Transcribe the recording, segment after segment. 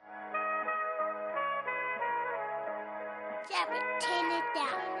7, turn it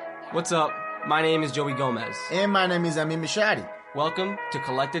down. What's up? My name is Joey Gomez. And my name is Amin Mishadi. Welcome to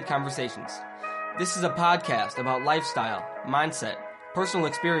Collected Conversations. This is a podcast about lifestyle, mindset, personal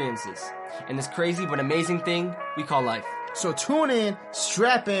experiences, and this crazy but amazing thing we call life. So tune in,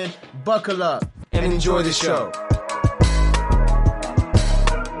 strap in, buckle up, And enjoy the show.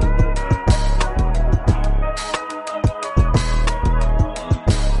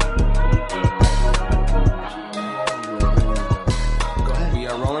 Go ahead. We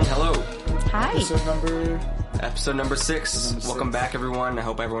are rolling. Hello. Hi. Episode number 6. Welcome back, everyone. I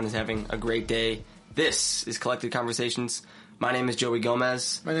hope everyone is having a great day. This is Collected Conversations. My name is Joey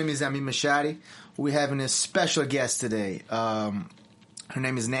Gomez. My name is Amin Mishadi. We're having a special guest today. Her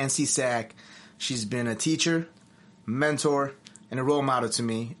name is Nancy Sack. She's been a teacher, mentor, and a role model to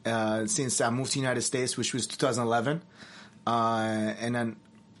me since I moved to the United States, which was 2011. And then,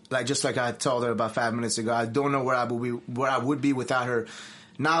 just like I told her about 5 minutes ago, I don't know where I would be without her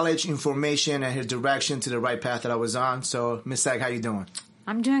knowledge, information, and her direction to the right path that I was on. So, Miss Sack, how you doing?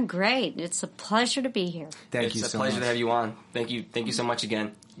 I'm doing great. It's a pleasure to be here. Thank you It's so a pleasure much. to have you on. Thank you so much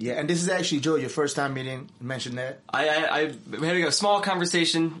again. Yeah, and this is actually, Joe, your first time meeting. Mention that. I had a small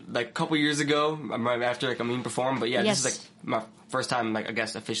conversation like a couple years ago, right after Amin performed. But yeah, Yes. this is my first time, I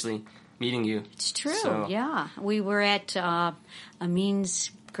guess, officially meeting you. It's true. So- Yeah. We were at Amin's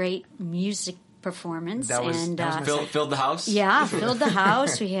great music performance. That was my Filled the house. yeah, filled the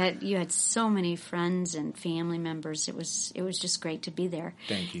house. You had so many friends and family members. It was just great to be there.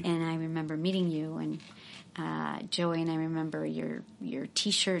 Thank you. And I remember meeting you and Joey, and I remember your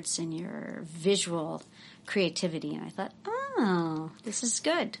T-shirts and your visual creativity. And I thought, oh, this is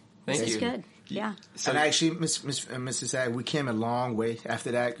good. Thank This is you. good. Yeah. And actually, Mrs. Sack, we came a long way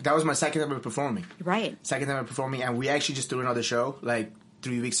after that. That was my second time ever performing. Right. And we actually just threw another show,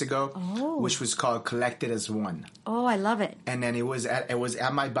 3 weeks ago, Oh. which was called Collected as One. Oh, I love it. And then it was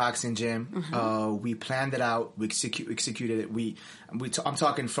at my boxing gym. We planned it out. We executed it. I'm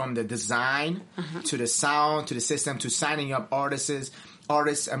talking from the design to the sound to the system to signing up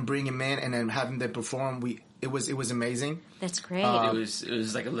artists and bringing them in and then having them perform. It was amazing. That's great. It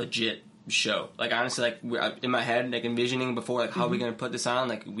was like a legit show. Honestly, in my head, envisioning before, how are we gonna put this on?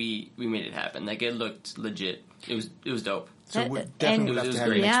 We made it happen. It looked legit. It was dope. So we definitely and- have it was to have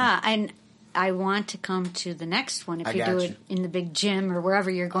you great. next Yeah, and I want to come to the next one if I you got do you. it in the big gym or wherever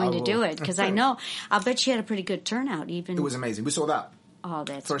you're going I to do will. it. Because I'll bet you had a pretty good turnout. Even It was amazing. We sold out. oh,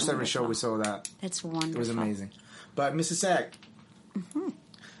 that's First ever show, wonderful. we sold out. That's wonderful. It was amazing. But Mrs. Sack,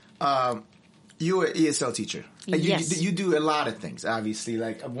 you're an ESL teacher. Yes. You do a lot of things, obviously.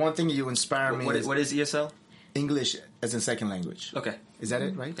 One thing you inspire me is What is ESL? English as a second language. Okay. Is that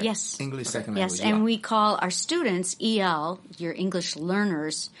it, right? Yes. English second Yes, language. and yeah. we call our students EL, your English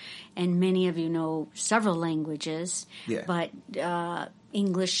learners, and many of you know several languages. Yeah. But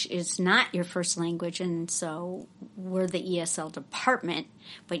English is not your first language, and so we're the ESL department,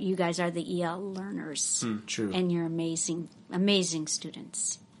 but you guys are the EL learners. True. And you're amazing, amazing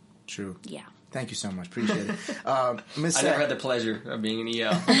students. True. Yeah. Thank you so much. Appreciate it. Miss I Sack, never had the pleasure of being an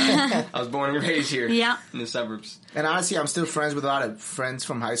EL. I was born and raised here Yeah. in the suburbs. and honestly, I'm still friends with a lot of friends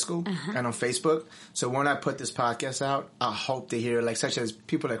from high school Uh-huh. and on Facebook. So when I put this podcast out, I hope to hear, such as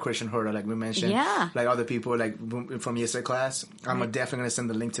people like Christian Herder, like we mentioned. Yeah. Other people, from ESL class. I'm definitely going to send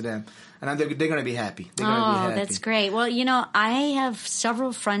the link to them. And they're going to be happy. They're going to be Oh, happy. that's great. Well, I have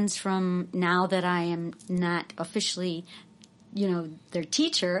several friends from now that I am not officially, their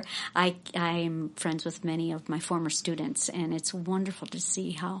teacher. I am friends with many of my former students, and it's wonderful to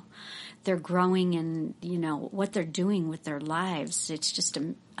see how they're growing and, what they're doing with their lives. It's just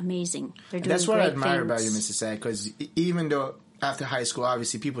amazing. They're doing That's what I great admire about you, things. Mrs. Sack, because even though after high school,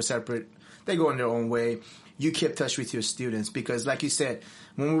 obviously people separate, they go in their own way. You keep touch with your students because, like you said,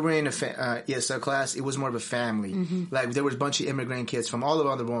 when we were in the ESL class, it was more of a family. Mm-hmm. There was a bunch of immigrant kids from all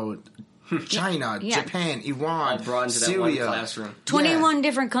over the world. China, Yeah. Japan, Iran, All brought into that one Syria. classroom. 21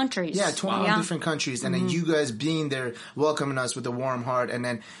 different countries. Yeah, 21 Yeah. different countries. And then you guys being there, welcoming us with a warm heart. And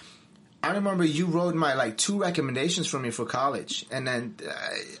then I remember you wrote my 2 recommendations for me for college. And then,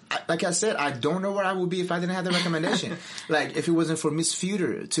 like I said, I don't know where I would be if I didn't have the recommendation. If it wasn't for Miss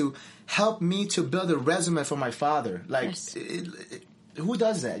Feuder to help me to build a resume for my father. Yes. Who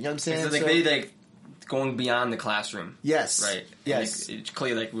does that? You know what I'm saying? So they going beyond the classroom. Yes. Right. Yes. It's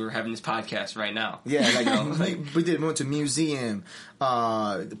clear like we were having this podcast right now. Yeah, like we went to museum,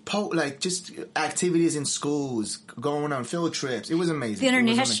 like just activities in schools, going on field trips. It was amazing. The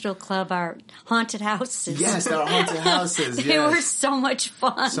International Club, our haunted houses. Yes, our haunted houses. They were so much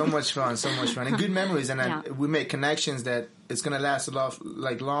fun. So much fun, and good memories. And we made connections that it's going to last a lot,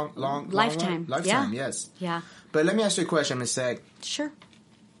 like long lifetime. Lifetime, yes. Yeah. But let me ask you a question, Ms. Sack. Sure.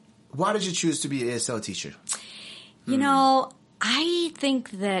 Why did you choose to be an ESL teacher? You know, I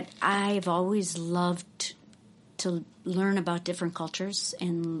think that I've always loved to learn about different cultures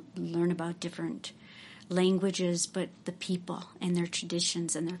and learn about different languages, but the people and their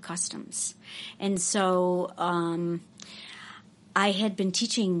traditions and their customs. And so I had been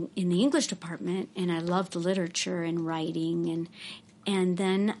teaching in the English department, and I loved literature and writing, and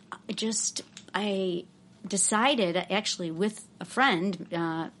then I decided, actually with a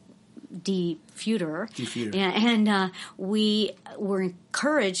friend, D. Feuder. And we were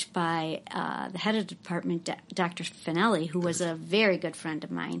encouraged by the head of the department, Dr. Finelli, who was a very good friend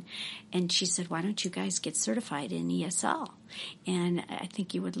of mine. And she said, why don't you guys get certified in ESL? And I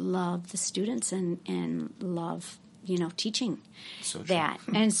think you would love the students and love, teaching that.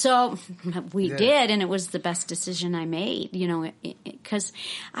 And so we did, and it was the best decision I made, because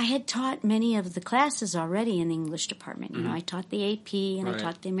I had taught many of the classes already in the English department. I taught the AP, and I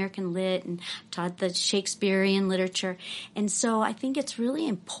taught the American Lit, and taught the Shakespearean literature. And so I think it's really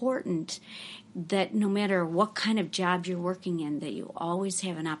important that no matter what kind of job you're working in, that you always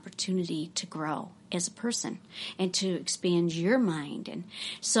have an opportunity to grow as a person and to expand your mind. And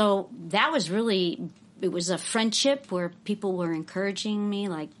so that was really... It was a friendship where people were encouraging me,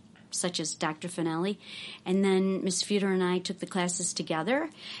 such as Dr. Finelli. And then Ms. Feuder and I took the classes together.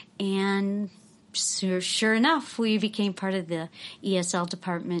 And sure enough, we became part of the ESL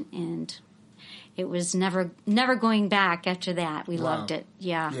department. And it was never going back after that. We loved it.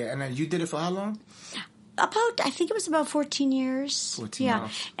 Yeah. Yeah, and then you did it for how long? I think it was about 14 years. 14 yeah.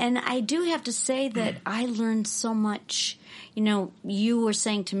 months. And I do have to say that I learned so much. You were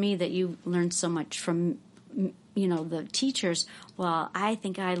saying to me that you learned so much from, the teachers. Well, I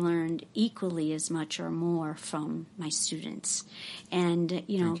think I learned equally as much or more from my students. And,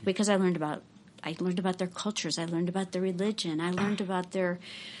 because I learned about their cultures. I learned about their religion. I learned about their,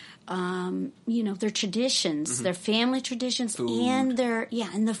 their traditions, their family traditions, and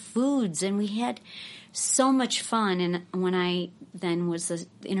and the foods. And we had so much fun. And when I then was the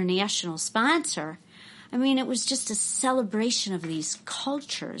international sponsor, it was just a celebration of these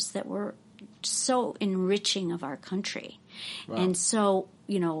cultures that were so enriching of our country. Wow. And so,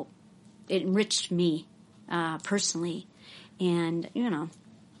 it enriched me personally. And,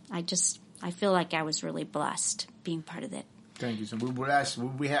 I feel like I was really blessed being part of it. Thank you. So it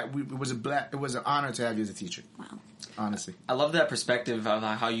was an honor to have you as a teacher. Wow. Honestly. I love that perspective of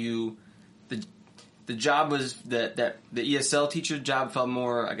how you... The job was that the ESL teacher job felt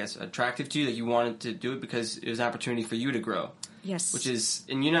more, I guess, attractive to you, that you wanted to do it because it was an opportunity for you to grow. Yes. Which is,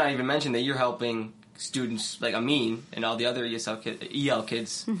 and you not even mentioned that you're helping students like Amin and all the other EL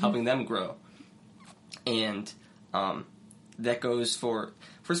kids, helping them grow. And that goes for,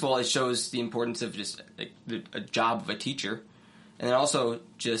 first of all, it shows the importance of just a job of a teacher. And then also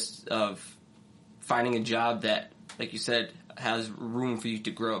just of finding a job that, like you said, has room for you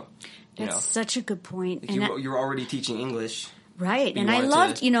to grow. That's such a good point. You're already teaching English. Right. And I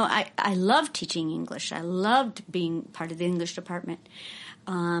loved, I loved teaching English. I loved being part of the English department.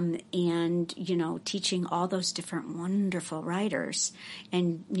 And, teaching all those different wonderful writers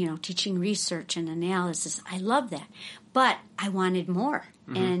and, teaching research and analysis. I love that. But I wanted more.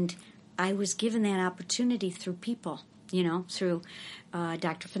 And I was given that opportunity through people, through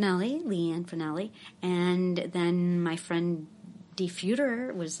Dr. Finelli, Leanne Finelli, and then my friend D.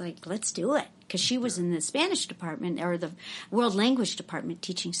 Feuder was like, let's do it. Because she was in the Spanish department, or the world language department,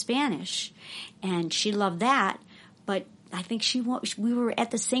 teaching Spanish. And she loved that. But I think we were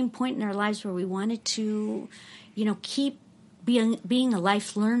at the same point in our lives where we wanted to, keep being a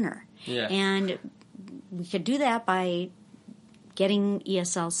life learner. Yeah. And we could do that by getting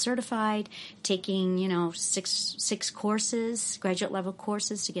ESL certified, taking, six courses, graduate level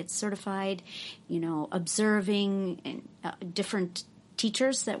courses to get certified, observing different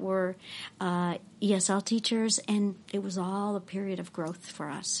teachers that were ESL teachers, and it was all a period of growth for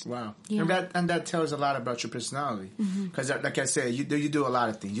us. Wow. Yeah. And that tells a lot about your personality. Because, like I said, you do a lot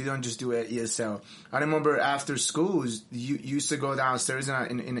of things. You don't just do it at ESL. I remember after schools, you used to go downstairs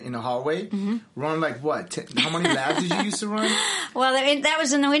in the hallway, run like what? How many laps did you used to run? Well, that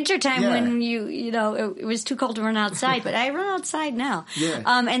was in the wintertime Yeah. when it was too cold to run outside, but I run outside now. Yeah.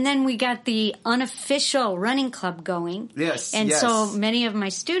 And then we got the unofficial running club going. Yes, And yes. so many of my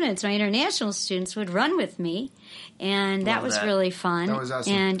students, my international students, would run with me. And that Love was that. really fun. That was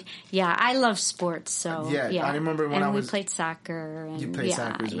awesome. And yeah, I love sports. So Yeah, I remember when and I was- we played soccer. And You played yeah,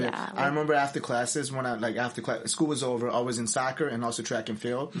 soccer as well. yeah. I remember after classes, school was over, I was in soccer and also track and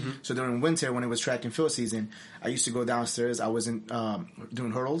field. So during winter, when it was track and field season, I used to go downstairs. I wasn't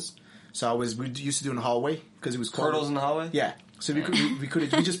doing hurdles, so we used to do in the hallway because it was cold. Hurdles in the hallway? Yeah, so we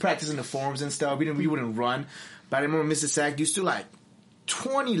just practice in the forms and stuff. We wouldn't run, but I remember Mrs. Sack used to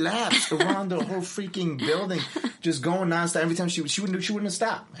 20 laps around the whole freaking building, just going nonstop. Every time she wouldn't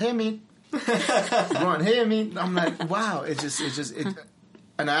stop. Hey, me. Run. Hey, me. I'm like, wow.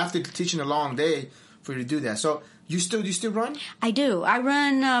 And after teaching a long day for you to do that. So you still run? I do. I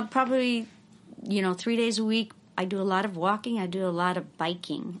run probably 3 days a week. I do a lot of walking. I do a lot of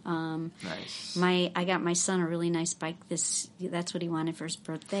biking. Nice. I got my son a really nice bike. That's what he wanted for his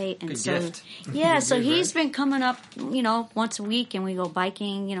birthday, and Good so gift. yeah. Good So gift, he's right? been coming up, once a week, and we go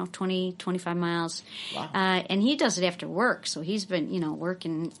biking, 20, 25 miles. Wow. And he does it after work, so he's been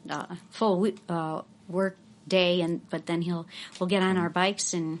working full work day, but then we'll get on our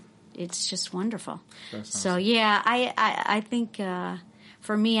bikes, and it's just wonderful. That's So yeah, I think.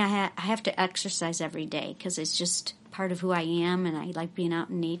 For me, I have to exercise every day because it's just part of who I am, and I like being out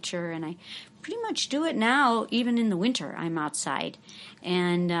in nature, and I pretty much do it now. Even in the winter, I'm outside,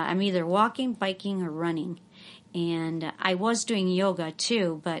 and I'm either walking, biking, or running. And I was doing yoga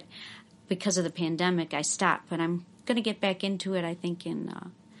too, but because of the pandemic, I stopped. But I'm going to get back into it, I think,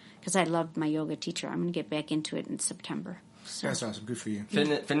 because I loved my yoga teacher. I'm going to get back into it in September. So. That's awesome. Good for you.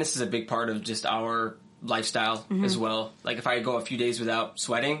 Fitness is a big part of just our lifestyle as well. Like if I go a few days without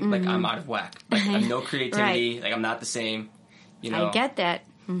sweating, like I'm out of whack. Like I have no creativity. Right. Like I'm not the same. I get that.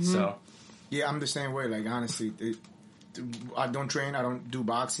 So Yeah, I'm the same way. Like honestly, I don't train. I don't do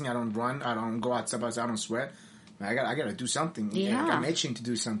boxing. I don't run. I don't go outside. I don't sweat. I got to do something. Yeah. Like, I'm itching to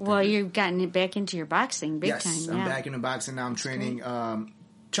do something. Well, you've gotten it back into your boxing big yes, time. Yeah. I'm back in the boxing now. I'm training.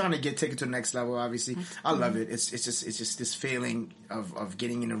 Trying to take it to the next level. Obviously, I love it. It's just this feeling of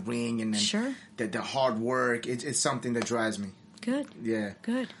getting in the ring and then Sure. the hard work. It's something that drives me. Good. Yeah.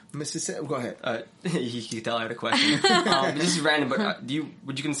 Good. Mr. Go ahead. you can tell I had a question. This is random, but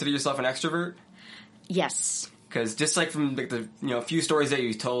would you consider yourself an extrovert? Yes. Because just like from like the few stories that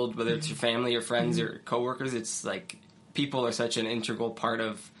you told, whether it's your family or friends or coworkers, it's like people are such an integral part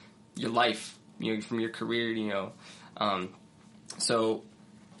of your life. From your career. So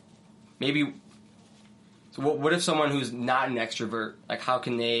maybe. So what if someone who's not an extrovert, like how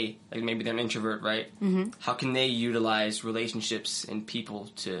can they, like maybe they're an introvert, right? Mm-hmm. How can they utilize relationships and people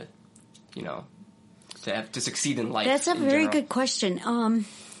to, to succeed in life? That's a in very general? good question.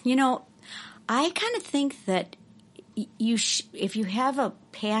 I kind of think that if you have a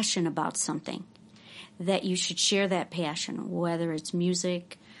passion about something, that you should share that passion, whether it's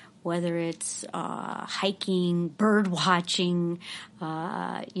music, whether it's hiking, bird watching,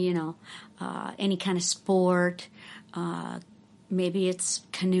 any kind of sport, maybe it's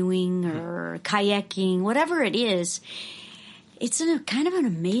canoeing or kayaking, whatever it is. It's kind of an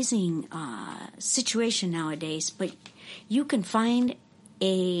amazing situation nowadays, but you can find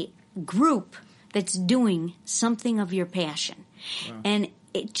a group that's doing something of your passion. Wow. And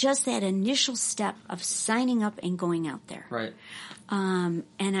just that initial step of signing up and going out there. Right. And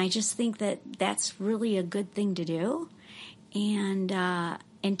I just think that that's really a good thing to do. And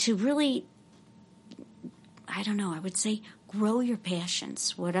to really, I don't know, I would say grow your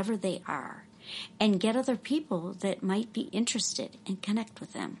passions, whatever they are, and get other people that might be interested and connect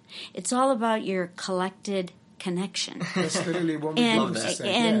with them. It's all about your collected connection. That's literally what we And, both said.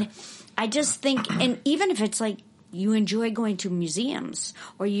 and Yeah. I just think, and even if it's like you enjoy going to museums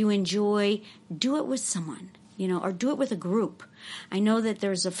or you enjoy, do it with someone, or do it with a group. I know that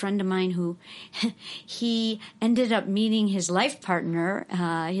there's a friend of mine who he ended up meeting his life partner,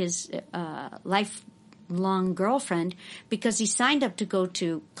 his lifelong girlfriend, because he signed up to go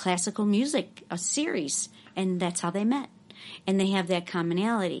to classical music, a series, and that's how they met. And they have that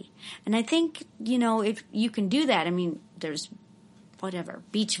commonality. And I think, if you can do that, there's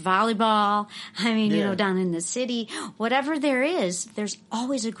beach volleyball, down in the city, whatever there is, there's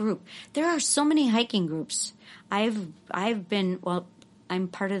always a group. There are so many hiking groups. I've been, I'm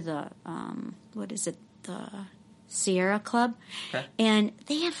part of the what is it, the Sierra Club, Okay. and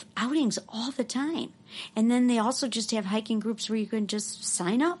they have outings all the time. And then they also just have hiking groups where you can just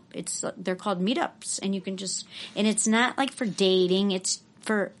sign up. They're called meetups, and you can just, and it's not like for dating. It's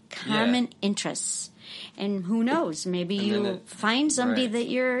for common interests. And who knows? Maybe you find somebody right. that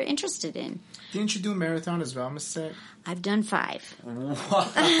you're interested in. Didn't you do a marathon as well, Mr. Sack? I've done 5.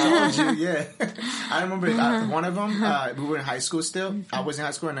 I told you, yeah. I remember one of them, we were in high school still. I was in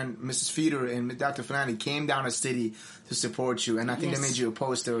high school, and then Mrs. Feeder and Dr. Fanani came down the city to support you, and I think Yes. they made you a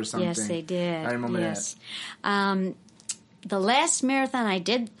poster or something. Yes, they did. I remember that. The last marathon I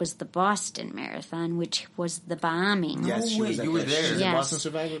did was the Boston Marathon, which was the bombing. Yes, she wait, was at you were that. there. She's a Yes. Boston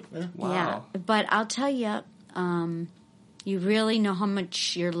survivor? Yeah. Wow. Yeah, but I'll tell you, you really know how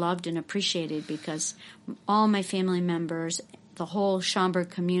much you're loved and appreciated because all my family members, the whole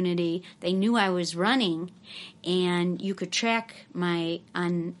Schaumburg community, they knew I was running, and you could track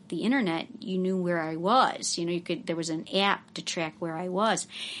on the internet. You knew where I was. There was an app to track where I was,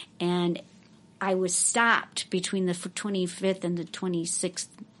 and I was stopped between the 25th and the 26th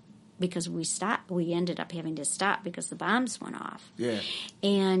because we ended up having to stop because the bombs went off. Yeah.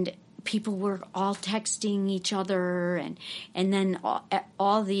 And people were all texting each other, and then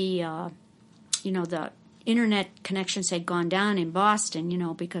all the the internet connections had gone down in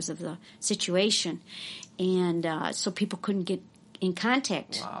Boston, because of the situation, and so people couldn't get in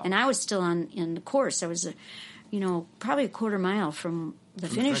contact. Wow. And I was still in the course. I was, probably a quarter mile from the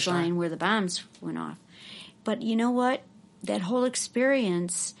finish line where the bombs went off. But you know what? That whole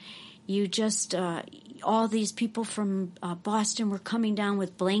experience, you just all these people from Boston were coming down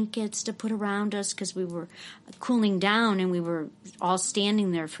with blankets to put around us because we were cooling down, and we were all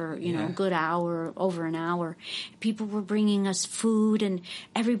standing there for a good hour, over an hour. People were bringing us food, and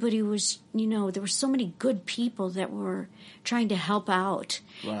everybody was, there were so many good people that were trying to help out.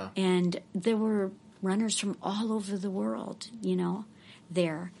 Wow. And there were runners from all over the world,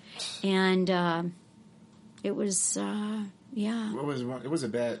 there. And it was, It was a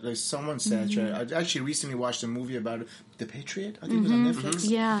bad, like someone said, I actually recently watched a movie about it. The Patriot? I think it was on Netflix.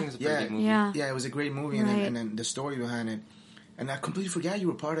 yeah. I think it's a pretty good movie. Yeah. It was a great movie, Right. and then the story behind it. And I completely forgot you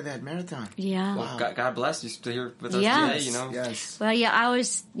were part of that marathon. Yeah. Wow. God bless you still here with us Yes. today, Yes. Well, yeah, I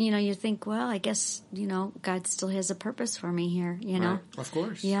always, you think, well, I guess, God still has a purpose for me here, Right. Of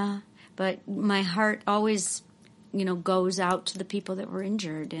course. Yeah. But my heart always, goes out to the people that were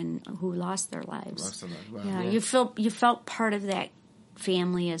injured and who lost their lives. Lost a lot. Wow. Yeah. Yeah. You felt part of that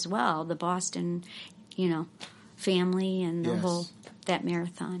family as well, the Boston, family and the Yes. whole, that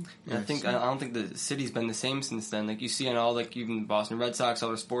marathon. And I don't think the city's been the same since then. Like you see on all, like even the Boston Red Sox, all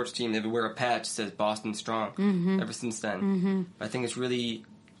their sports team, they would wear a patch that says Boston Strong ever since then. Mm-hmm. I think it's really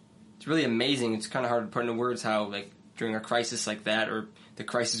amazing. It's kind of hard to put into words how, like, during a crisis like that, or the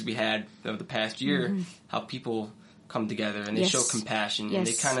crisis we had of the past year, how people come together and they Yes. show compassion and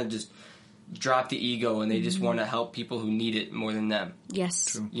they Yes. kind of just drop the ego and they just want to help people who need it more than them. Yes.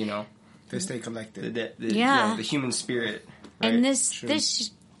 True. You know, They stay collected. the human spirit. Right? And this True.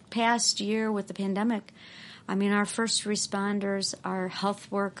 this past year with the pandemic, I mean, our first responders, our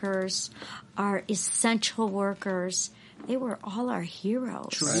health workers, our essential workers, they were all our heroes.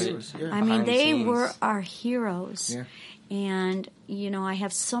 True Right. heroes, yeah. I mean, Behind the they scenes. were our heroes. Yeah. And, I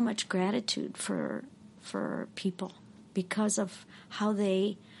have so much gratitude for people because of how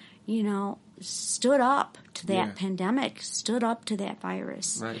they, stood up to that Yeah. pandemic, stood up to that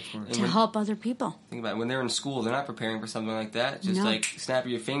virus Right. And to when- help other people. Think about it. When they're in school, they're not preparing for something like that. Just No. like snap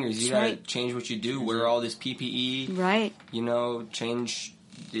of your fingers. You That's gotta right. change what you do. Wear all this PPE. Right. Change.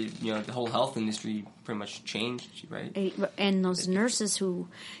 The whole health industry pretty much changed. Right. And those nurses who,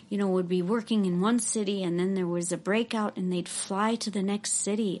 would be working in one city and then there was a breakout and they'd fly to the next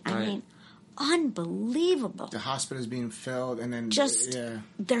city. I Right. mean, unbelievable. The hospital's being filled, and then Just yeah.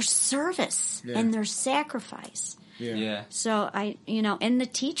 their service Yeah. and their sacrifice. Yeah. So and the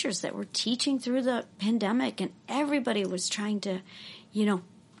teachers that were teaching through the pandemic, and everybody was trying to,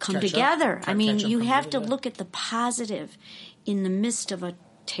 come Catch up. together. I mean, Catch up, you come have to together. look at the positive in the midst of a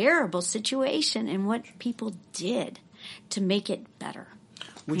terrible situation and what people did to make it better.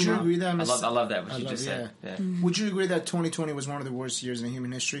 Would you agree that? I Miss- love that. What I you love- just said. Yeah. Would you agree that 2020 was one of the worst years in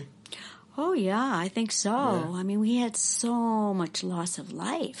human history? Oh, yeah, I think so. Yeah. I mean, we had so much loss of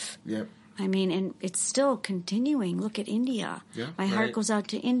life. Yep. I mean, and it's still continuing. Look at India. Yeah, My heart right. goes out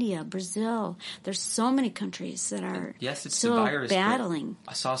to India, Brazil. There's so many countries that are Yes, it's still the virus. but battling.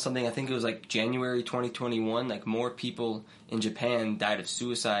 I saw something. I think it was like January 2021. Like more people in Japan died of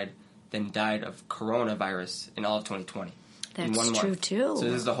suicide than died of coronavirus in all of 2020. in That's 1 true, month. too. So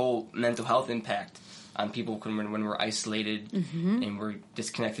this is the whole mental health impact on people when we're isolated and we're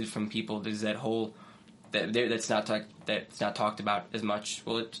disconnected from people. There's that whole that's not talked about as much.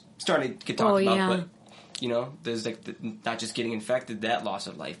 Well, it's starting to get talked about, but there's like not just getting infected, that loss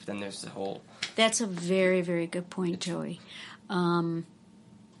of life. But then there's the whole. That's a very, very good point, Joey. That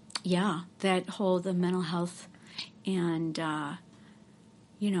whole the mental health and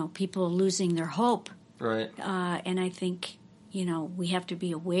people losing their hope. Right. And I think we have to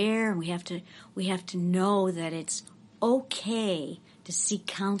be aware. We have to know that it's okay to seek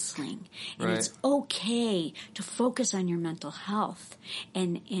counseling, and it's okay to focus on your mental health,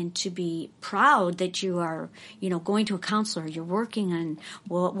 and to be proud that you are going to a counselor. You're working on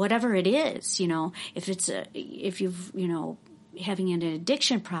whatever it is. If you've having an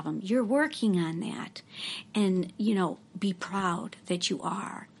addiction problem, you're working on that, and be proud that you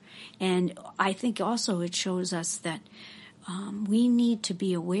are. And I think also it shows us that we need to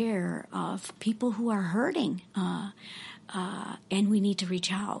be aware of people who are hurting, and we need to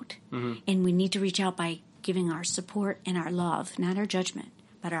reach out. And we need to reach out by giving our support and our love, not our judgment,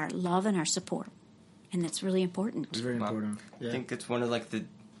 but our love and our support. And that's really important. It's very important. Yeah. I think it's one of the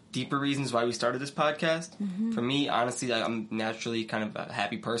deeper reasons why we started this podcast. For me, honestly, I'm naturally kind of a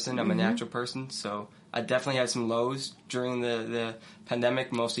happy person. I'm a natural person, so I definitely had some lows during the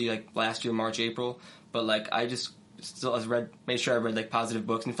pandemic, mostly like last year, March, April. But I just still made sure I read positive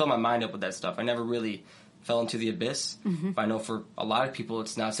books and filled my mind up with that stuff. I never really fell into the abyss. But I know for a lot of people,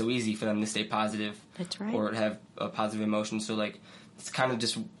 it's not so easy for them to stay positive. That's right. Or have a positive emotion. So it's kind of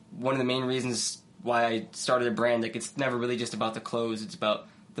just one of the main reasons why I started a brand. It's never really just about the clothes. It's about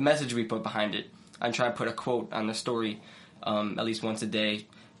the message we put behind it. I try to put a quote on the story at least once a day.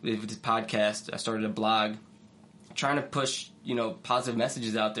 With this podcast, I started a blog trying to push, positive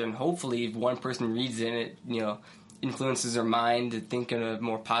messages out there, and hopefully if one person reads it and it, influences their mind to think in a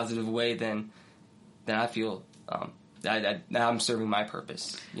more positive way, then I feel that I'm serving my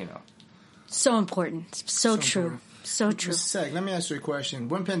purpose, So important. So true. Important. So true. Let me ask you a question.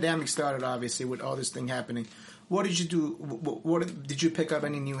 When pandemic started, obviously, with all this thing happening, what did you do? What did you pick up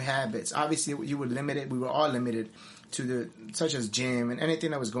any new habits? Obviously, you were limited. We were all limited to such as gym and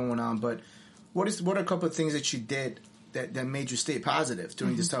anything that was going on. But what are a couple of things that you did that made you stay positive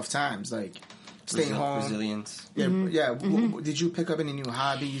during these tough times? Like staying home, resilience. Yeah. Did you pick up any new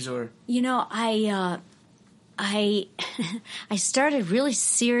hobbies or? I started really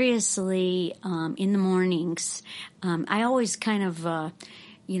seriously in the mornings. I always kind of,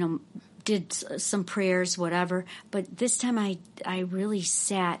 did some prayers, whatever. But this time I really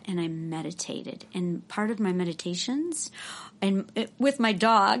sat and I meditated. And part of my meditations, and with my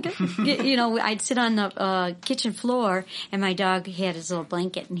dog, I'd sit on the kitchen floor, and my dog had his little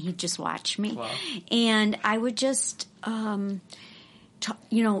blanket, and he'd just watch me. Wow. And I would just, I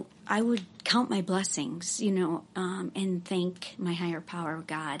would count my blessings, and thank my higher power,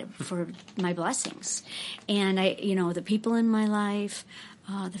 God, for my blessings. And the people in my life,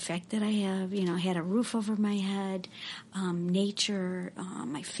 the fact that I have, had a roof over my head, nature,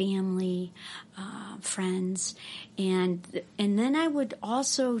 my family, friends, and then I would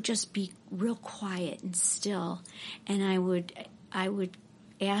also just be real quiet and still, and I would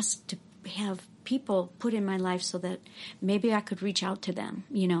ask to have people put in my life so that maybe I could reach out to them,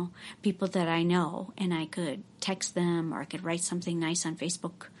 people that I know, and I could text them or I could write something nice on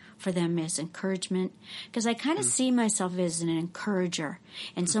Facebook for them as encouragement, because I kind of see myself as an encourager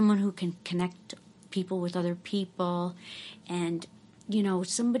and someone who can connect people with other people, and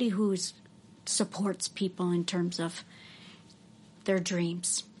somebody who supports people in terms of their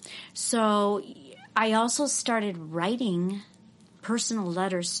dreams. So I also started writing personal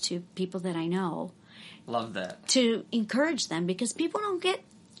letters to people that I know. Love that. To encourage them, because people don't get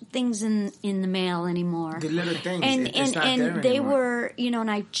things in the mail anymore. The little things. And not there they anymore. were,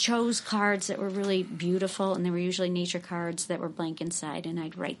 and I chose cards that were really beautiful, and they were usually nature cards that were blank inside, and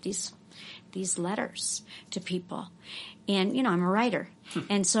I'd write these letters to people. And, I'm a writer.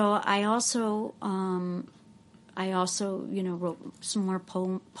 And so I also wrote some more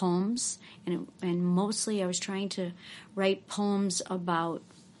poems, and mostly I was trying to write poems about,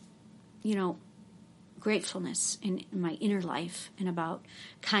 gratefulness in my inner life, and about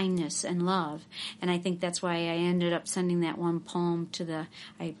kindness and love. And I think that's why I ended up sending that one poem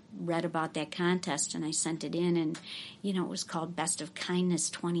I read about that contest, and I sent it in, and, it was called Best of Kindness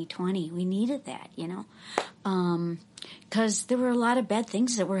 2020. We needed that, because there were a lot of bad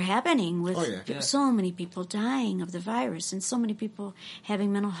things that were happening with so many people dying of the virus and so many people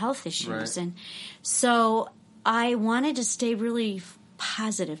having mental health issues. Right. And so I wanted to stay really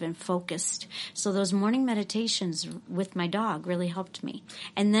positive and focused. So those morning meditations with my dog really helped me.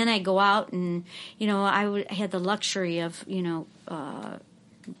 And then I go out and, I had the luxury of,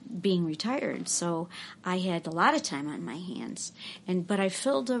 being retired. So I had a lot of time on my hands. But I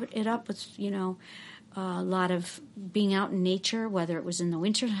filled it up with, a lot of being out in nature, whether it was in the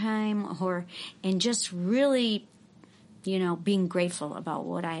wintertime and just really, being grateful about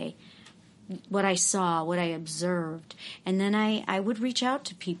what I saw, what I observed. And then I would reach out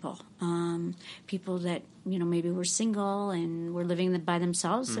to people, people that, maybe were single and were living by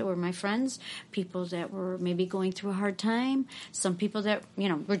themselves, that were my friends, people that were maybe going through a hard time, some people that,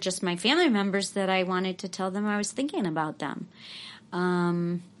 were just my family members that I wanted to tell them I was thinking about them.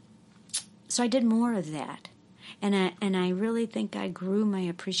 So I did more of that. And I really think I grew my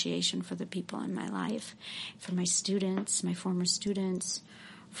appreciation for the people in my life, for my students, my former students,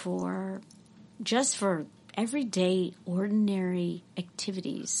 for everyday, ordinary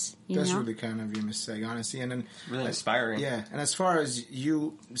activities. That's really kind of you, Ms. Sag, honestly. And then really inspiring. Yeah. And as far as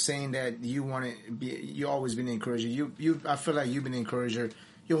you saying that you want to be, you always been an encourager. I feel like you've been an encourager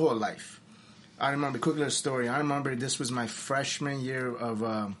your whole life. I remember, quick little story. I remember this was my freshman year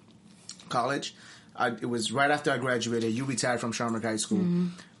of college. It was right after I graduated. You retired from Schaumburg High School. Mm-hmm.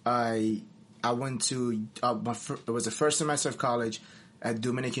 I went to it was the first semester of college at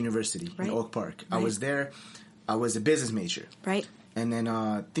Dominican University in Oak Park. Right. I was there. I was a business major. Right. And then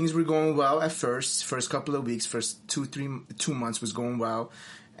things were going well at first couple of weeks, first 2 months was going well.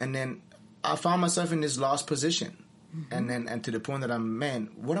 And then I found myself in this lost position. Mm-hmm. And to the point that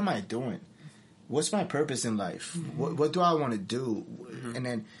what am I doing? What's my purpose in life? Mm-hmm. What do I want to do? Mm-hmm. And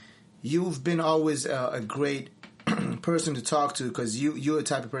then you've been always a great person to talk to because you're a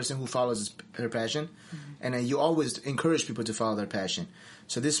type of person who follows her passion. Mm-hmm. And then you always encourage people to follow their passion.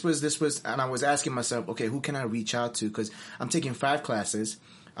 So this was, and I was asking myself, okay, who can I reach out to? Because I'm taking 5 classes.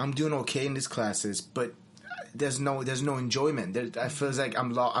 I'm doing okay in these classes, but there's no enjoyment. I feel like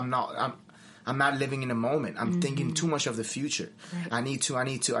I'm not living in the moment. I'm thinking too much of the future. Right. I need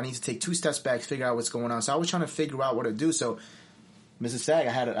to take 2 steps back, figure out what's going on. So I was trying to figure out what to do. So Mrs. Sag,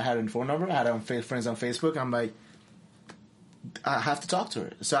 I had a phone number. I had friends on Facebook. I'm like, I have to talk to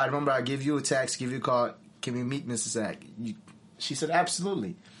her. So I remember I give you a text, give you a call. Can we meet Mrs. Sag? She said,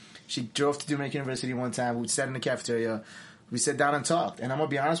 absolutely. She drove to Dominican University one time. We sat in the cafeteria. We sat down and talked. And I'm going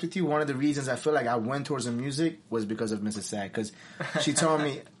to be honest with you, one of the reasons I feel like I went towards the music was because of Mrs. Sag. Because she told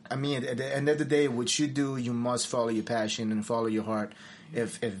me, at the end of the day, what you do, you must follow your passion and follow your heart.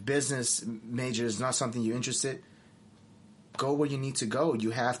 If business major is not something you're interested, go where you need to go.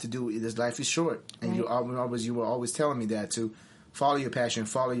 You have to do. This life is short, and you were always telling me that to follow your passion,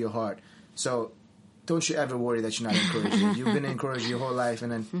 follow your heart. So don't you ever worry that you're not encouraged. You've been encouraged your whole life,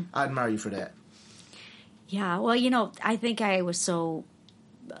 and then I admire you for that. Yeah, well, I think I was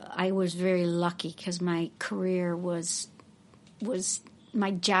very lucky because my career was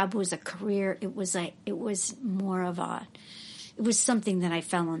my job was a career. It was something that I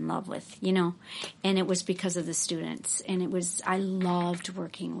fell in love with, and it was because of the students. And I loved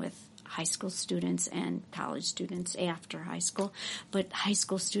working with high school students and college students after high school, but high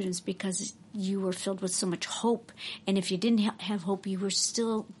school students because you were filled with so much hope. And if you didn't have hope, you were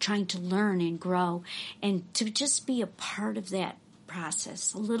still trying to learn and grow, and to just be a part of that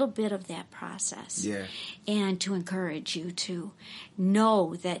process, a little bit of that process. Yeah. And to encourage you to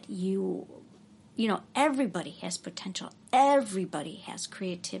know that everybody has potential. Everybody has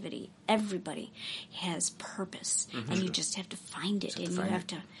creativity. Everybody has purpose. Mm-hmm. And you just have to find it. And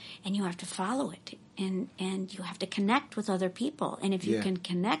you have to follow it. And you have to connect with other people. And if you can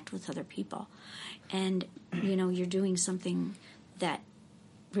connect with other people and, you're doing something that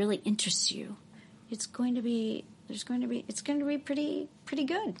really interests you, it's going to be pretty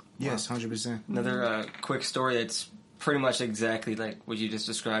good. Yes, 100%. Another quick story that's pretty much exactly like what you just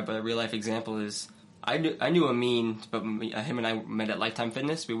described, but a real life example is I knew Amin, but him and I met at Lifetime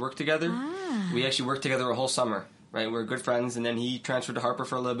Fitness. We worked together. We actually worked together a whole summer, right? We were good friends, and then he transferred to Harper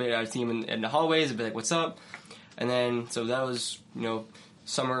for a little bit. I'd see him in the hallways. I'd be like, what's up? And then, so that was,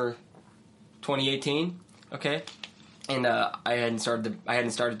 summer 2018, okay? And I hadn't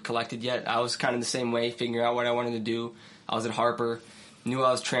started Collected yet. I was kind of the same way, figuring out what I wanted to do. I was at Harper, knew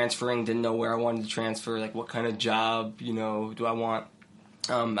I was transferring, didn't know where I wanted to transfer, like what kind of job, do I want.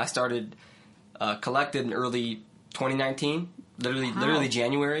 I started Collected in early 2019, literally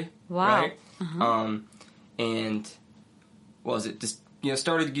January. Wow. Right? Uh-huh. And what was it? Just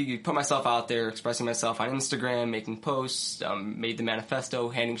started to put myself out there, expressing myself on Instagram, making posts, made the manifesto,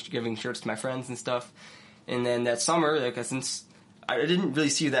 giving shirts to my friends and stuff. And then that summer, since I didn't really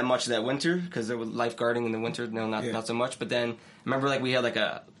see you that much that winter because there was lifeguarding in the winter. No, not so much. But then I remember like we had like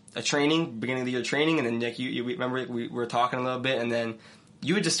a training, beginning of the year training, and then like you remember we were talking a little bit, and then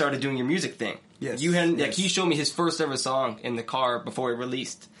you had just started doing your music thing. Yes. You had like yes. he showed me his first ever song in the car before it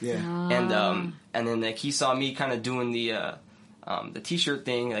released. Yeah. And then like he saw me kind of doing the t-shirt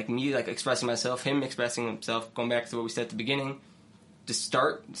thing, like me like expressing myself, him expressing himself, going back to what we said at the beginning. Just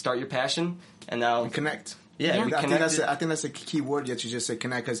start your passion, and now Connect. Yeah, we I connected. think that's a key word that you just said,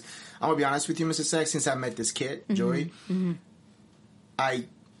 connect. Because I'm gonna be honest with you, Mr. Sack. Since I met this kid, Joey, I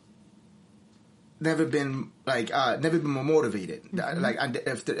never been more motivated. Like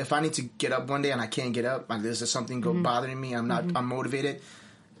if I need to get up one day and I can't get up, like there's something bothering me. I'm not. I'm motivated.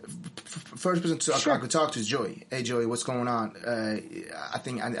 First person I could talk to is Joey. Hey Joey, what's going on? I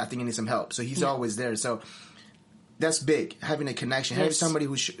think I need some help. So he's always there. So that's big, having a connection, having somebody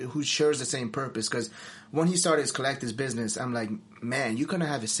who shares the same purpose. Because when he started his Collectors business, I'm like, man, you're gonna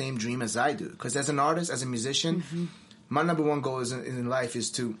have the same dream as I do. Because as an artist, as a musician, my number one goal in life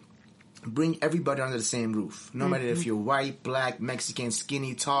is to bring everybody under the same roof. No matter if you're white, black, Mexican,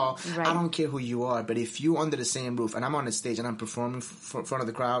 skinny, tall. Right. I don't care who you are. But if you're under the same roof, and I'm on the stage and I'm performing in front of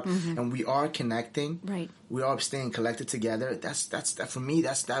the crowd, and we are connecting, we are staying collected together. That's for me.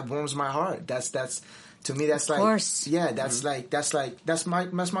 That warms my heart. That's to me. That's of course. Yeah. That's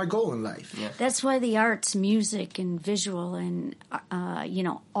my goal in life. Yeah. That's why the arts, music and visual, and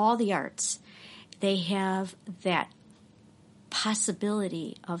all the arts, they have that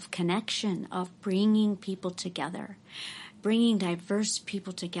possibility of connection, of bringing people together, bringing diverse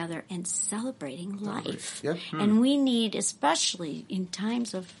people together and celebrating life. Yep. And we need, especially in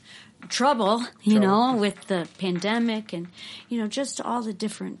times of trouble, with the pandemic and, just all the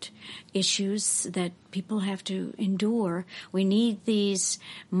different issues that people have to endure, we need these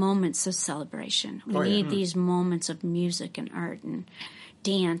moments of celebration. We need these moments of music and art and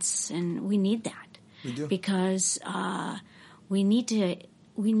dance, and we need that. We do. Because we need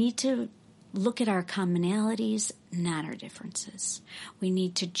to look at our commonalities, not our differences. We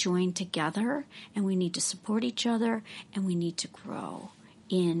need to join together, and we need to support each other, and we need to grow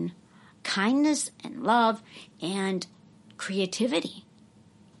in kindness and love and creativity,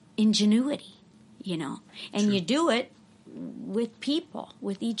 ingenuity, And True. you do it with people,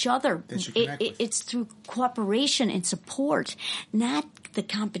 with each other. It's through cooperation and support, not the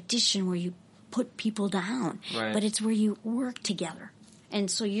competition where you put people down, but it's where you work together.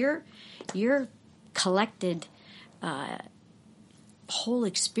 And so your collected whole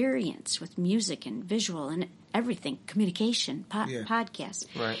experience with music and visual and everything, communication, podcasts,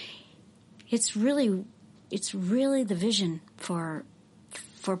 it's really the vision for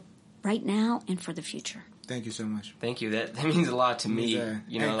right now and for the future. Thank you so much. Thank you. That means a lot to me. And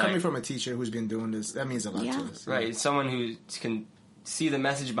coming from a teacher who's been doing this, that means a lot to us. Right. Someone who can see the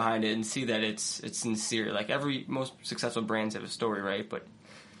message behind it and see that it's sincere. Like most successful brands have a story, right? But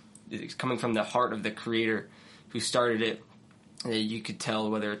it's coming from the heart of the creator who started it. You could tell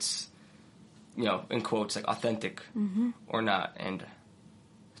whether it's, in quotes, like authentic or not. And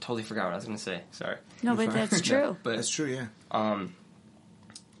I totally forgot what I was going to say. Sorry. No, but that's true. But that's true. Yeah.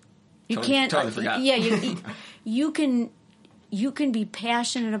 You can't. Totally forgot. Yeah. You can be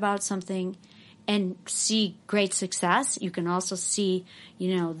passionate about something and see great success. You can also see,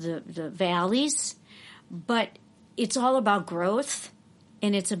 the valleys, but it's all about growth,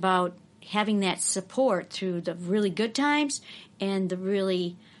 and it's about having that support through the really good times and the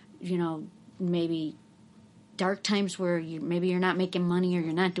really, maybe dark times where you're not making money or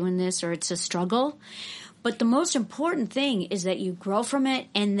you're not doing this or it's a struggle. But the most important thing is that you grow from it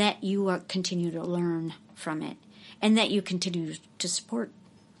and that you continue to learn from it and that you continue to support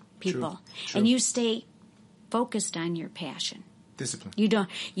people. True. And you stay focused on your passion. Discipline. You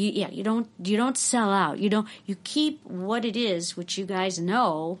don't sell out. You keep what it is, which you guys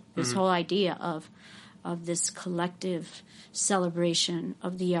know, this whole idea of this collective celebration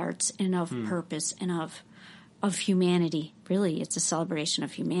of the arts and of purpose and of humanity. Really, it's a celebration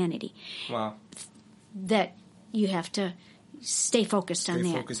of humanity. Wow. That you have to stay focused on that.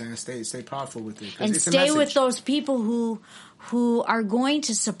 Stay focused and stay powerful with it. And stay with those people who are going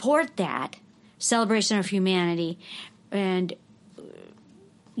to support that celebration of humanity and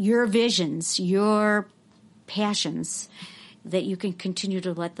your visions, your passions, that you can continue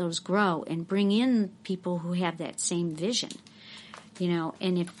to let those grow and bring in people who have that same vision.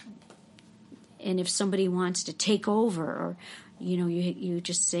 And if somebody wants to take over or you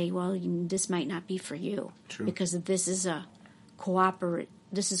just say, well, this might not be for you. True. Because this is cooperative.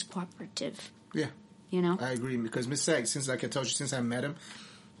 Yeah. I agree. Because Ms. Sack, since I met him,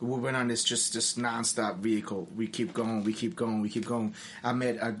 we went on this just nonstop vehicle. We keep going. We keep going. We keep going. I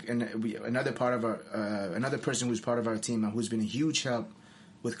met another person who's part of our team and who's been a huge help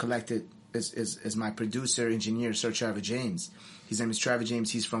with Collected is my producer, engineer, Sir Travis James. His name is Travis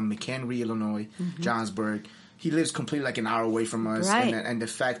James. He's from McHenry, Illinois, Johnsburg. He lives completely like an hour away from us. Right. And the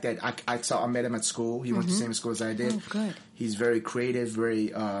fact that I met him at school. He went to the same school as I did. Oh, good. He's very creative,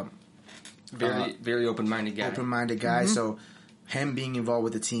 very very open-minded guy. Open-minded guy. So him being involved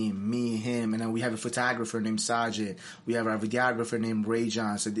with the team, me, him, and then we have a photographer named Sajid. We have our videographer named Ray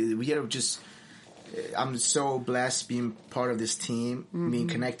John. So we are just... I'm so blessed being part of this team, being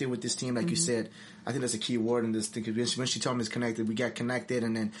connected with this team. Like you said, I think that's a key word in this thing. When she told me it's connected, we got connected,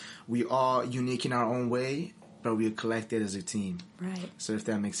 and then we all unique in our own way, but we are collected as a team. Right. So if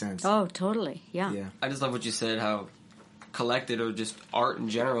that makes sense. Oh, totally. Yeah. I just love what you said, how Collected, or just art in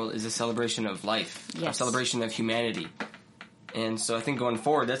general, is a celebration of life, a celebration of humanity. And so I think going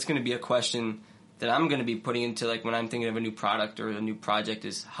forward, that's going to be a question that I'm going to be putting into, like, when I'm thinking of a new product or a new project,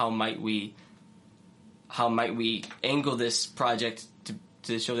 is how might we angle this project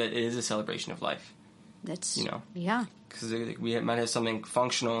to show that it is a celebration of life? That's, yeah. Because we might have something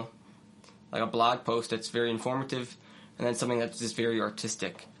functional, like a blog post that's very informative, and then something that's just very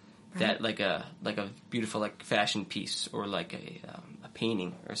artistic, that like a beautiful like fashion piece or like a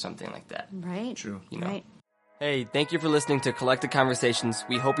painting or something like that. Right. True. Right. Hey, thank you for listening to Collected Conversations.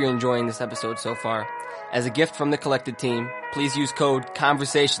 We hope you're enjoying this episode so far. As a gift from the Collected team, please use code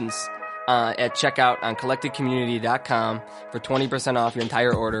CONVERSATIONS at checkout on collectedcommunity.com for 20% off your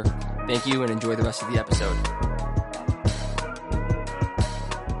entire order. Thank you, and enjoy the rest of the episode.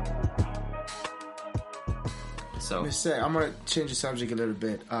 So, Ms. Sack, I'm going to change the subject a little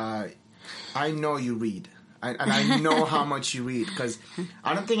bit. I know you read, and I know how much you read, because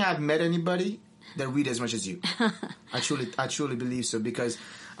I don't think I've met anybody that read as much as you. I truly believe so, because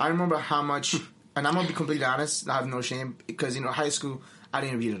I remember how much, and I'm going to be completely honest, I have no shame, because, high school, I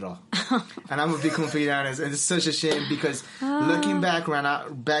didn't read at all. And I'm going to be completely honest, and it's such a shame, because looking back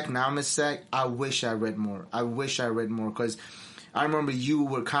now, Ms. Sack, I wish I read more. Because I remember you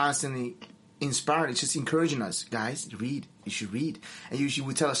were constantly inspired. It's just encouraging us, guys, read. You should read. And you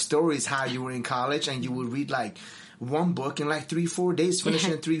would tell us stories how you were in college, and you would read like one book in like 3-4 days, finish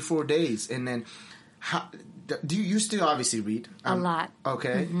it in 3-4 days. And then, do you still obviously read? A lot.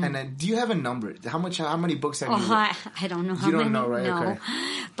 Okay. Mm-hmm. And then, do you have a number? How many books have you read? I don't know how many. You don't know, right? No. Okay.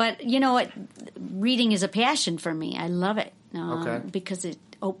 But you know what? Reading is a passion for me. I love it. Because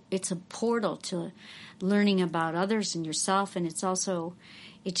it's a portal to learning about others and yourself, and it's also...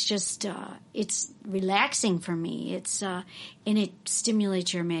 It's just, it's relaxing for me. It's, and it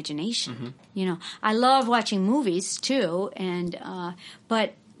stimulates your imagination. I love watching movies too. And,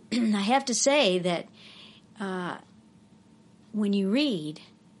 but I have to say that, when you read,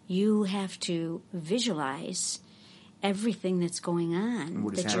 you have to visualize everything that's going on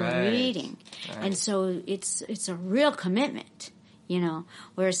that you're reading. Right. And so it's a real commitment,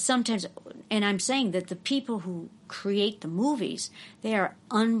 whereas sometimes, and I'm saying that the people who create the movies, they are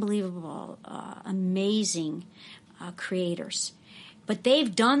unbelievable, amazing creators. But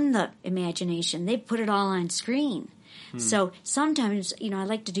they've done the imagination. They've put it all on screen. So sometimes, I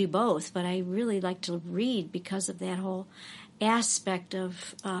like to do both, but I really like to read because of that whole aspect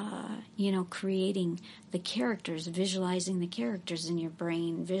of, creating the characters, visualizing the characters in your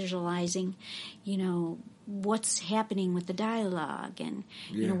brain, visualizing, what's happening with the dialogue, and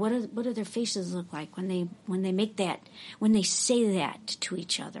what do their faces look like when they make that, when they say that to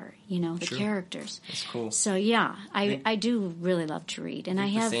each other, the characters. That's cool. So yeah, I do really love to read, and I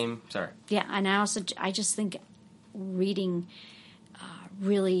have the same. Sorry. Yeah, and I just think reading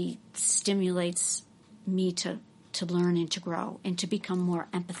really stimulates me to learn and to grow and to become more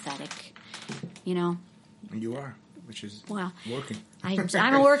empathetic. You are. Which is working.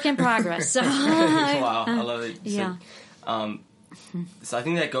 I'm a work in progress. So. Wow, I love it. Yeah. So I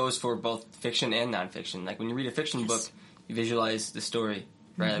think that goes for both fiction and nonfiction. Like when you read a fiction book, you visualize the story,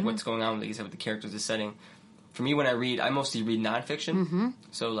 right? Like what's going on, like you said, with the characters, the setting. For me, when I read, I mostly read nonfiction.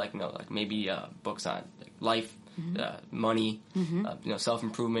 So like maybe books on like life, money,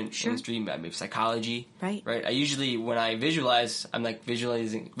 self-improvement, industry, maybe psychology. Right. I usually, when I visualize, I'm like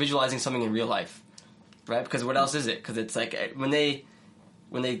visualizing something in real life. Right, because what else is it? Because it's like when they,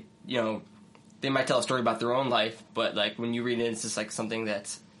 they might tell a story about their own life, but like when you read it, it's just like something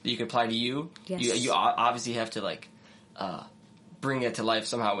that you can apply to you. Yes. You obviously have to like bring it to life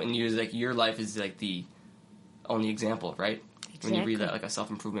somehow, and your life is like the only example, right? Exactly. When you read that, like a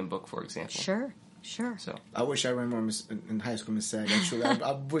self-improvement book, for example. Sure. So I wish I read more in high school, Miss Sag. Actually,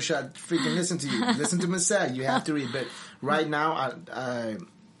 I wish I'd freaking listen to you. Listen to Miss Sag. You have to read, but right now,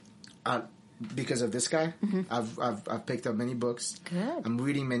 because of this guy. I've picked up many books. Good. I'm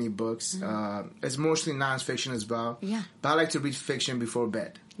reading many books. It's mostly nonfiction as well. Yeah. But I like to read fiction before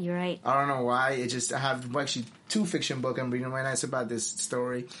bed. You're right. I don't know why. I have actually 2 fiction books I'm reading right now. It's about this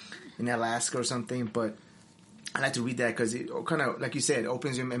story in Alaska or something, but I like to read that because it kind of, like you said,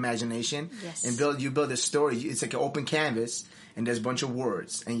 opens your imagination. Yes. And you build a story. It's like an open canvas, and there's a bunch of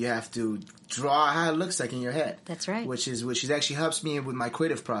words, and you have to draw how it looks like in your head. That's right. Which actually helps me with my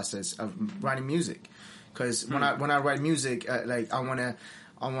creative process of writing music. Because when I write music, like I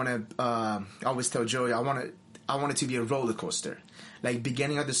always tell Joey, I want it to be a roller coaster. Like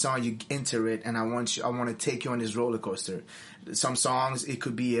beginning of the song, you enter it, and I want to take you on this roller coaster. Some songs it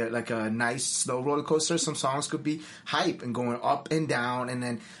could be like a nice slow roller coaster. Some songs could be hype and going up and down, and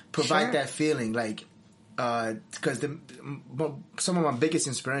then provide that feeling. Like because some of my biggest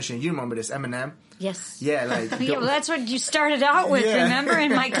inspiration, you remember this, Eminem. Yes. Yeah, like yeah, well, that's what you started out with. Yeah. Remember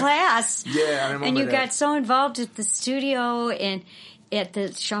in my class. Yeah, I remember. And you that. got so involved at the studio and at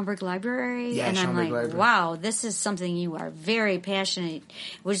the Schaumburg Library, Yeah, and I'm Schaumburg like, Library. wow, this is something you are very passionate.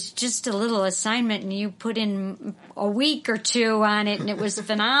 It was just a little assignment, and you put in a week or 2 on it, and it was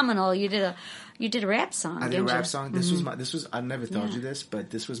phenomenal. You did a rap song. I did a rap you? song. This was I never told you this, but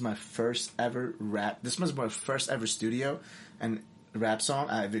this was my first ever rap. This was my first ever studio and rap song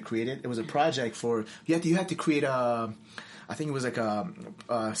I ever created. It was a project for you had to create a. I think it was like a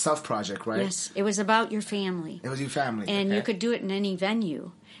self project, right? Yes, it was about your family. It was your family, And okay. you could do it in any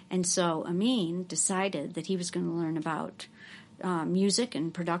venue. And so Amin decided that he was going to learn about music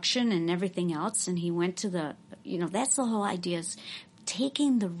and production and everything else. And he went to that's the whole idea, is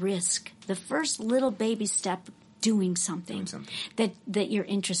taking the risk, the first little baby step, doing something that you're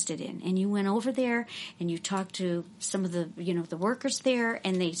interested in. And you went over there and you talked to some of the workers there,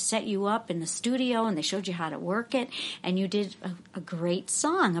 and they set you up in the studio and they showed you how to work it, and you did a great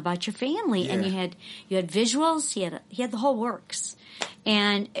song about your family. Yeah. And you had visuals, he had the whole works.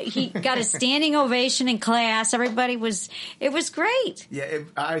 And he got a standing ovation in class. It was great. Yeah,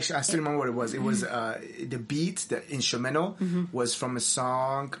 I still remember what it was. It was the beat, the instrumental, was from a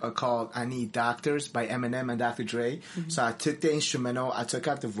song called "I Need Doctors" by Eminem and Dr. Dre. So I took the instrumental, I took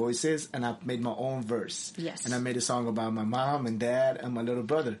out the voices, and I made my own verse. Yes. And I made a song about my mom and dad and my little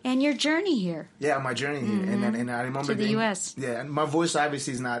brother. And your journey here. Yeah, my journey here, and I remember To the U.S. Yeah, and my voice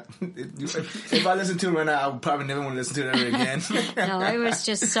obviously is not. If I listen to it right now, I would probably never want to listen to it ever again. No, it was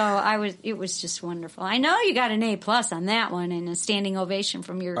just it was just wonderful. I know you got an A+ on that one and a standing ovation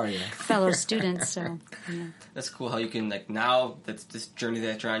from your fellow students. So yeah. That's cool how you can, like, now that's this journey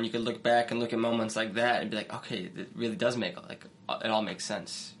that you're on, you can look back and look at moments like that and be like, okay, it really does make, like, it all makes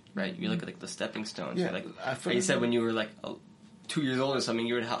sense, right? You look at, like, the stepping stones. Yeah, like you said, when you were, like, 2 years old or something,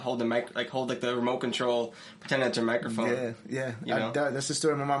 you would hold the mic, hold the remote control, pretend that's your microphone. Yeah. You know? That's the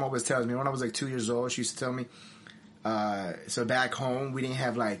story my mom always tells me. When I was like 2 years old, she used to tell me. So back home, we didn't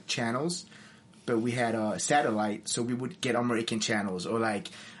have like channels, but we had a satellite, so we would get American channels or like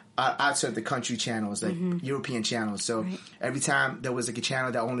outside the country channels, like European channels. So every time there was like a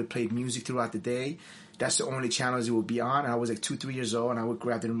channel that only played music throughout the day, that's the only channels it would be on. And I was like 2-3 years old, and I would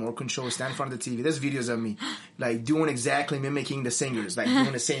grab the remote control, stand in front of the TV. There's videos of me like doing exactly mimicking the singers, like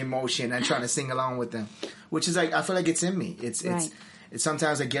doing the same motion and trying to sing along with them, which is like I feel like it's in me. It's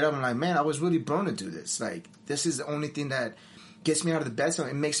sometimes I get up and I'm like, man, I was really born to do this. Like, this is the only thing that gets me out of the bed. So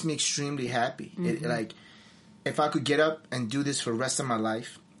it makes me extremely happy. Like, if I could get up and do this for the rest of my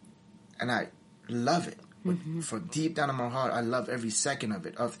life, and I love it. From deep down in my heart, I love every second of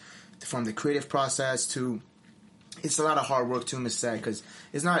it. From the creative process to, it's a lot of hard work too, Miss Sad, because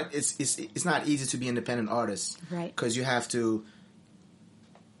it's not easy to be independent artist. Right. Because you have to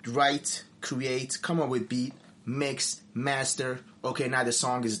write, create, come up with beat, mix, master. Okay, now the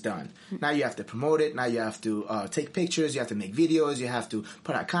song is done. Now you have to promote it. Now you have to take pictures. You have to make videos. You have to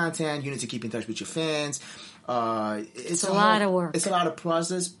put out content. You need to keep in touch with your fans. It's a lot of work. It's a lot of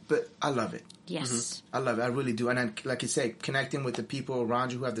process, but I love it. Yes. I love it. I really do. And then, like you say, connecting with the people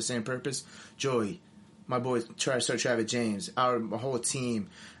around you who have the same purpose. Joey, my boy, Sir Travis James, our whole team,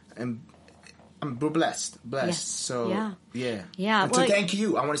 and we're blessed. Yes. So yeah. And well, to thank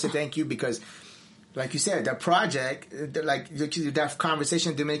you, I want to say thank you because, like you said, that project, like that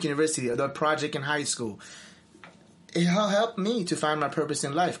conversation at Dominican University, the project in high school, it helped me to find my purpose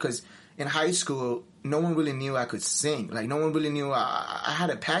in life. Because in high school, no one really knew I could sing. Like, no one really knew I had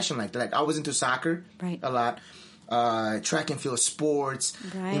a passion like that. Like, I was into soccer a lot, track and field sports,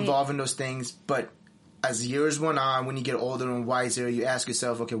 involved in those things. But as years went on, when you get older and wiser, you ask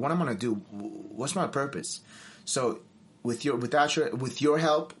yourself, okay, what am I going to do? What's my purpose? So with your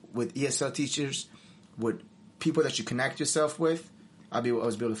help, with ESL teachers, with people that you connect yourself with, I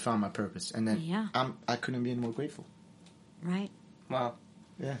was able to find my purpose, and then Yeah. I couldn't be any more grateful. Right. Wow.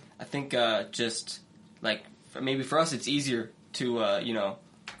 Yeah. I think just like maybe for us it's easier to you know,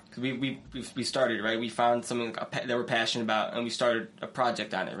 cause we started, right. We found something that we're passionate about, and we started a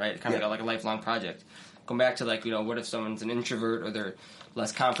project on it, right. Kind of like a lifelong project. Going back to like, you know, what if someone's an introvert or they're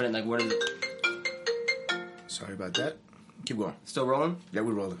less confident? Like, what is it? Sorry about that. Keep going. Still rolling? Yeah,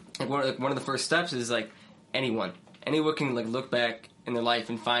 we're rolling. Like one of the first steps is like anyone can like look back in their life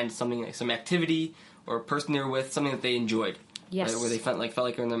and find something, like some activity or a person they were with, something that they enjoyed. Yes. Right? Where they felt like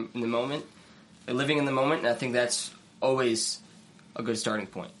they're in the moment, they're living in the moment. And I think that's always a good starting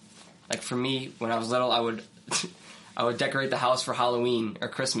point. Like for me, when I was little, I would decorate the house for Halloween or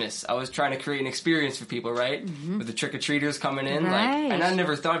Christmas. I was trying to create an experience for people, right? Mm-hmm. With the trick-or-treaters coming in. Right. Like, and I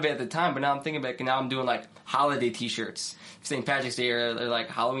never thought of it at the time, but now I'm thinking back, and now I'm doing like holiday t-shirts. St. Patrick's Day or like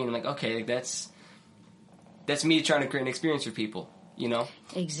Halloween. I'm like, okay, like that's me trying to create an experience for people, you know?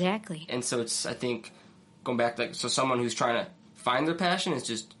 Exactly. And so it's, I think, going back, like, so someone who's trying to find their passion is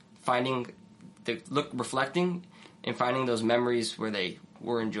just reflecting and finding those memories where they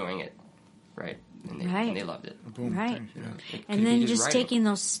were enjoying it, right? And they loved it. Boom. Right. You know? And then just taking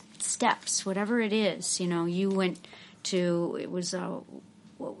those steps, whatever it is, you know, you went to, it was a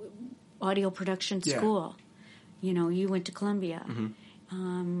audio production school. You know, you went to Columbia. Mm-hmm.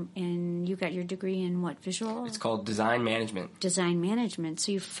 And you got your degree in what, visual? It's called design management. Design management.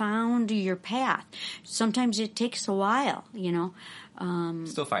 So you found your path. Sometimes it takes a while, you know.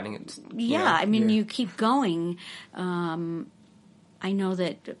 Still finding it. Yeah, I mean, you keep going. I know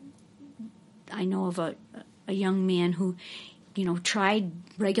of a young man who, you know, tried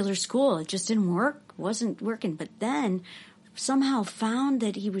regular school. It just didn't work, wasn't working. But then somehow found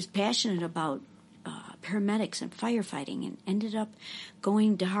that he was passionate about paramedics and firefighting, and ended up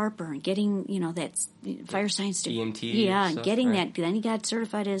going to Harper and getting, you know, that fire science degree. EMT. Yeah, and stuff, getting right. that. Then he got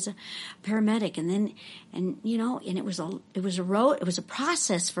certified as a paramedic, and you know, and it was a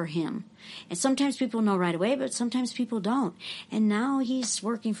process for him. And sometimes people know right away, but sometimes people don't. And now he's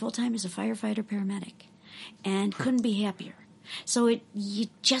working full time as a firefighter paramedic, and couldn't be happier. So you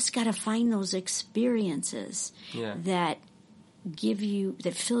just got to find those experiences that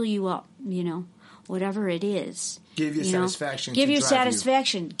fill you up, you know. Whatever it is. Give you satisfaction. Give you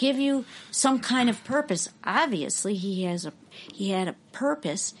satisfaction. Give you some kind of purpose. Obviously, he had a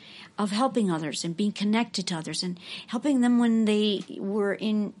purpose of helping others and being connected to others and helping them when they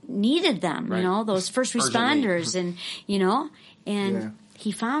needed them, right. you know, those first responders and, you know, and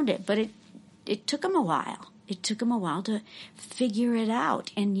he found it. But it took him a while. It took him a while to figure it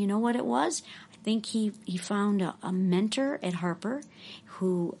out. And you know what it was? I think he found a mentor at Harper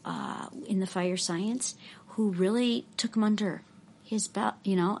who, in the fire science, who really took him under his belt,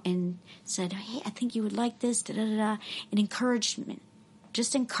 you know, and said, hey, I think you would like this, da-da-da-da, and encouragement.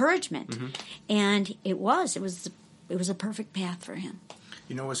 Just encouragement. Mm-hmm. And it was a perfect path for him.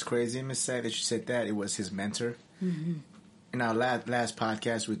 You know what's crazy, Ms. Sack, that you said that? It was his mentor. Mm-hmm. In our last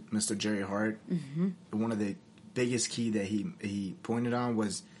podcast with Mr. Jerry Hart, mm-hmm. one of the biggest key that he pointed on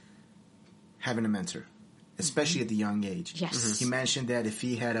was having a mentor, especially mm-hmm. at the young age. Yes. Mm-hmm. He mentioned that if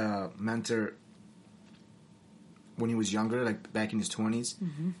he had a mentor when he was younger, like back in his 20s,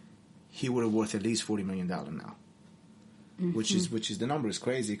 mm-hmm. he would have worth at least $40 million now. Mm-hmm. Which is the number is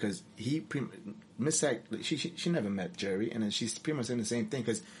crazy because Miss Sack, she never met Jerry, and then she's pretty much saying the same thing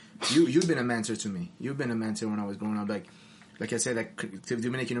because you've been a mentor to me. You've been a mentor when I was growing up. Like I said, like the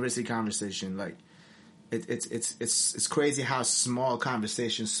Dominican University conversation, like it's crazy how small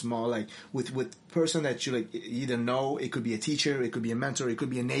conversations, like with person that you like either know, it could be a teacher, it could be a mentor, it could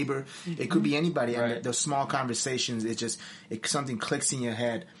be a neighbor, mm-hmm. it could be anybody. Right. And those small conversations, something clicks in your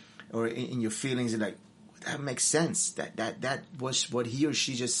head or in your feelings. Like that makes sense. That was what he or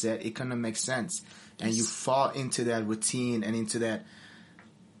she just said. It kind of makes sense, yes. And you fall into that routine and into that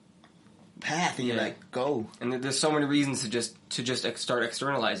path, and you're like, go. And there's so many reasons to just start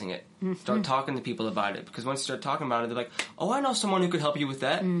externalizing it, mm-hmm. start talking to people about it. Because once you start talking about it, they're like, "Oh, I know someone who could help you with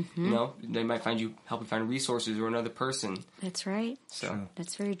that." Mm-hmm. You know, they might help you find resources or another person. That's right. So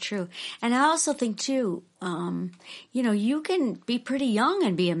that's very true. And I also think too, you know, you can be pretty young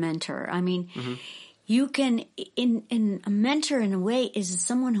and be a mentor. I mean. Mm-hmm. You can, in a mentor in a way is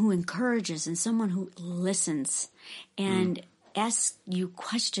someone who encourages and someone who listens and asks you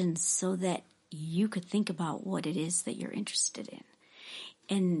questions so that you could think about what it is that you're interested in,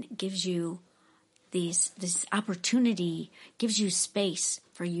 and gives you this opportunity, gives you space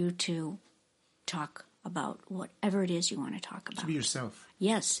for you to talk about whatever it is you want to talk about. To be yourself.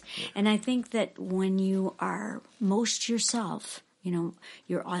 Yes. Yeah. And I think that when you are most yourself,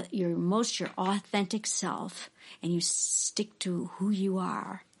 your authentic self, and you stick to who you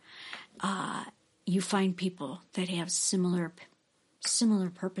are, you find people that have similar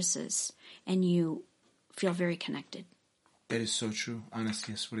purposes, and you feel very connected. That is so true.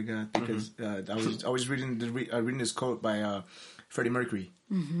 Honestly, I swear to God, because I was reading this quote by Freddie Mercury.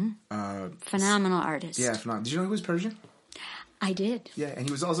 Phenomenal artist. Yeah, phenomenal. Did you know he was Persian? I did. Yeah, and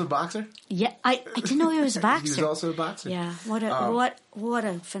he was also a boxer. Yeah, I didn't know he was a boxer. He was also a boxer. Yeah, what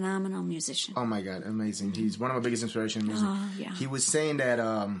a phenomenal musician. Oh my God, amazing! He's one of my biggest inspirations in music. Oh, yeah. He was saying that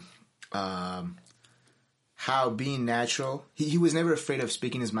how being natural, he was never afraid of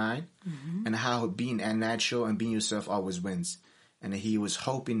speaking his mind, and how being natural and being yourself always wins, and he was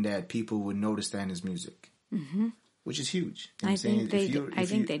hoping that people would notice that in his music, which is huge. You know I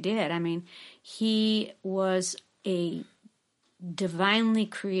think they did. I mean, he was a divinely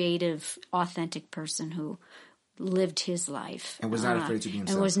creative, authentic person who lived his life and was not afraid to be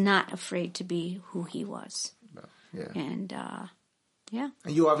himself. And was not afraid to be who he was. Yeah. And yeah.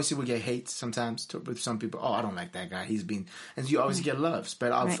 And you obviously will get hate sometimes with some people. Oh, I don't like that guy. He's been, and you obviously get loves.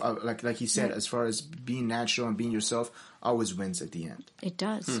 But like he said, as far as being natural and being yourself, always wins at the end. It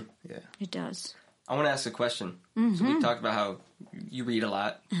does. Yeah, it does. I want to ask a question. So we talked about how you read a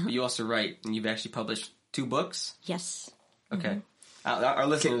lot, but you also write, and you've actually published 2 books. Yes. Okay. Our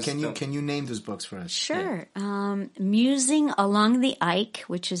listeners, can you name those books for us? Sure. Yeah. Musing Along the Ike,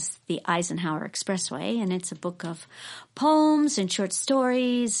 which is the Eisenhower Expressway, and it's a book of poems and short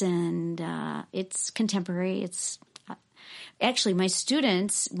stories, and it's contemporary. It's actually my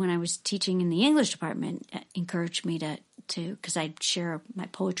students, when I was teaching in the English department, encouraged me to because I'd share my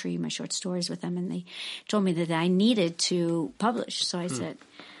poetry, my short stories with them, and they told me that I needed to publish. So I said,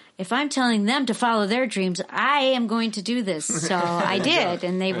 if I'm telling them to follow their dreams, I am going to do this. So I did,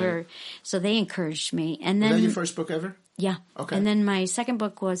 and they they encouraged me. And then, was that your first book ever? Yeah. Okay. And then my second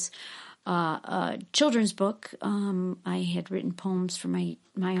book was a children's book. I had written poems for my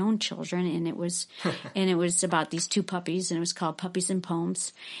own children, and it was about these 2 puppies, and it was called Puppies and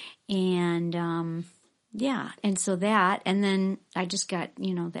Poems. And yeah, and so that, and then I just got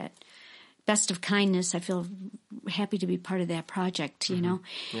that Best of Kindness. I feel happy to be part of that project, Yeah.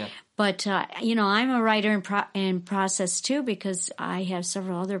 But, I'm a writer in process too, because I have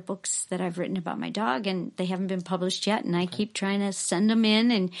several other books that I've written about my dog, and they haven't been published yet. And I keep trying to send them in,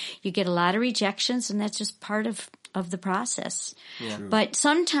 and you get a lot of rejections, and that's just part of the process. Yeah. But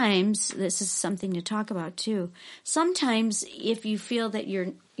sometimes, this is something to talk about too. Sometimes if you feel that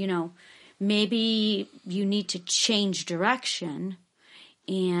you're, maybe you need to change direction,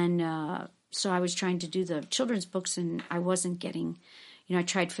 and so I was trying to do the children's books, and I wasn't getting, I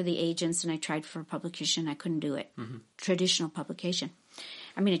tried for the agents, and I tried for publication. I couldn't do it, traditional publication.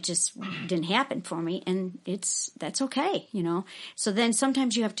 I mean, it just didn't happen for me, and that's okay, So then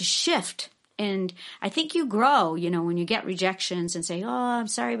sometimes you have to shift, and I think you grow, when you get rejections and say, oh, I'm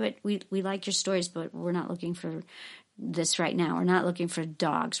sorry, but we like your stories, but we're not looking for this right now. We're not looking for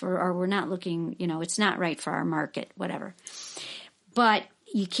dogs, or we're not looking, it's not right for our market, whatever. But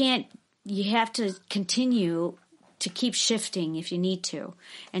you have to continue to keep shifting if you need to.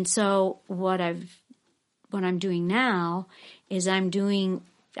 And so what I'm doing now is I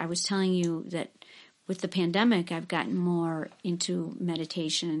was telling you that with the pandemic, I've gotten more into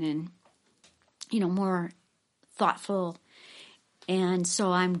meditation and, more thoughtful. And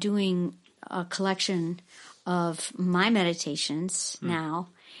so I'm doing a collection of my meditations now,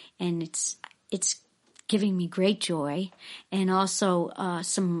 and it's giving me great joy, and also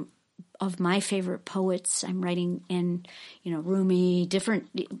some of my favorite poets. I'm writing in, Rumi,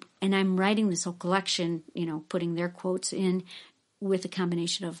 and I'm writing this whole collection, putting their quotes in with a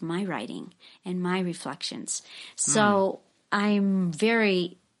combination of my writing and my reflections. So I'm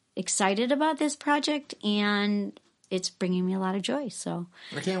very excited about this project, and it's bringing me a lot of joy. So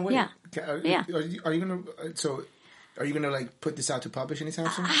I can't wait. Yeah. Are you gonna like put this out to publish anytime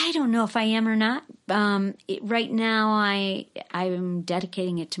soon? I don't know if I am or not. Right now, I'm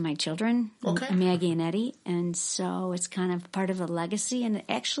dedicating it to my children, Maggie and Eddie, and so it's kind of part of a legacy. And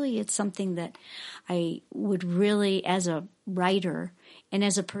actually, it's something that I would really, as a writer and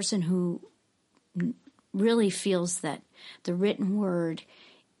as a person who really feels that the written word,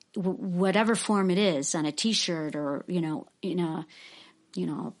 whatever form it is, on a T-shirt or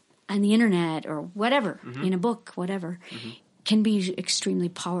on the internet or whatever, in a book, whatever, can be extremely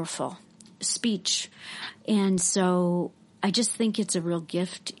powerful speech. And so I just think it's a real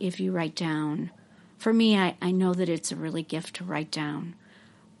gift if you write down. For me, I know that it's a really gift to write down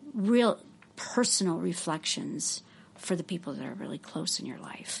real personal reflections for the people that are really close in your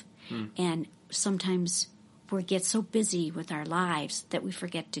life. And sometimes we get so busy with our lives that we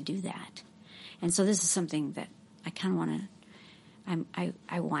forget to do that. And so this is something that I kind of want to,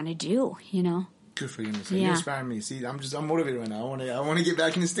 I want to do, you know. Good for you, Miss. You Yeah. inspire me. See, I'm motivated right now. I want to get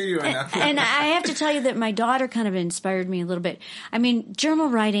back in the studio right now. And I have to tell you that my daughter kind of inspired me a little bit. I mean, journal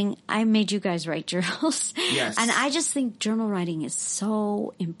writing, I made you guys write journals. Yes. And I just think journal writing is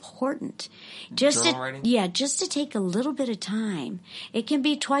so important. Journal writing? Yeah, just to take a little bit of time. It can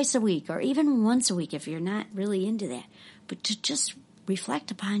be twice a week or even once a week if you're not really into that. But to just reflect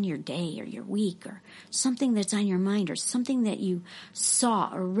upon your day or your week or something that's on your mind or something that you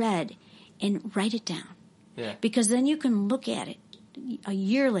saw or read and write it down. Yeah. Because then you can look at it a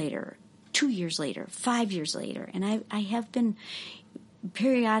year later, 2 years later, 5 years later. And I have been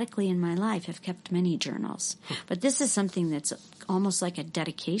periodically in my life have kept many journals. But this is something that's almost like a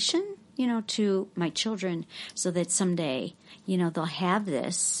dedication, you know, to my children so that someday, you know, they'll have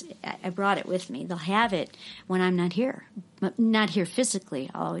this. I brought it with me. They'll have it when I'm not here. Not here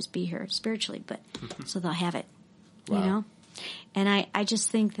physically. I'll always be here spiritually, but so they'll have it, Wow. you know. And I just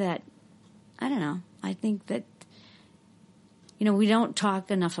think that, I don't know, I think that, you know, we don't talk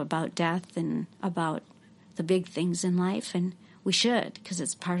enough about death and about the big things in life, and we should, because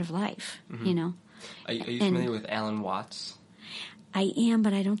it's part of life, you know. Are you familiar with Alan Watts? I am,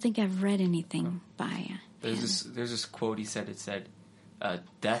 but I don't think I've read anything by him. There's this quote he said. It said,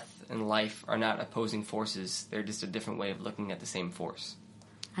 "Death and life are not opposing forces. They're just a different way of looking at the same force."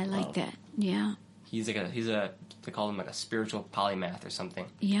 I like that. Yeah. He's they call him like a spiritual polymath or something.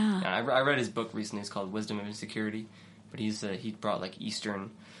 Yeah. And I read his book recently. It's called Wisdom of Insecurity, but he brought like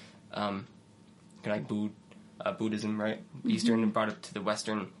Eastern, like Buddhism, right? Eastern, and brought it to the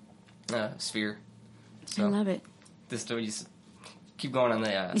Western sphere. So I love it. this story just keep going on the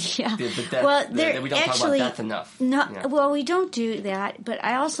Yeah. the death. Well, we don't talk about death enough. No, you know? well, we don't do that, but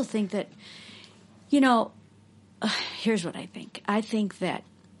I also think that, you know, here's what I think. I think that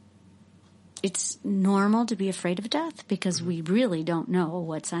it's normal to be afraid of death because we really don't know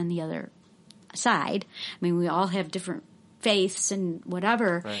what's on the other side. I mean, we all have different faiths and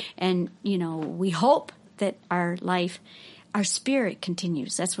whatever, Right. and, you know, we hope that our life, our spirit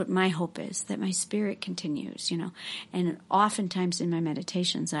continues. That's what my hope is, that my spirit continues, you know. And oftentimes in my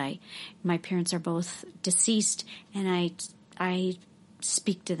meditations, my parents are both deceased, and I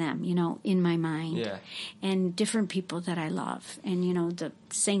speak to them, you know, in my mind. Yeah. And different people that I love, and, you know, the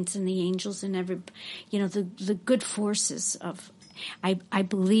saints and the angels and you know, the good forces of, I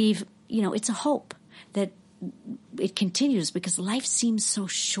believe, you know, it's a hope that it continues because life seems so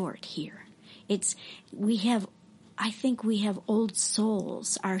short here. I think we have old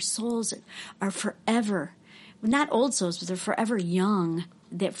souls. Our souls are forever, not old souls, but they're forever young,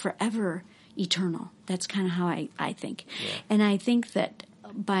 they're forever eternal. That's kind of how I think. Yeah. And I think that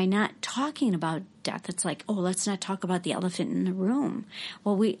by not talking about death, it's like, oh, let's not talk about the elephant in the room.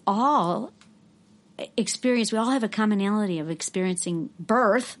 Well, we all have a commonality of experiencing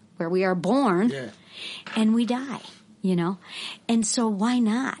birth, where we are born, Yeah. and we die, you know? And so why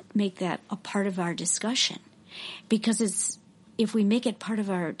not make that a part of our discussion? Because if we make it part of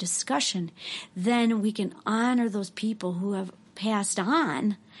our discussion, then we can honor those people who have passed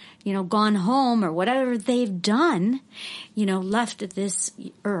on, you know, gone home or whatever they've done, you know, left this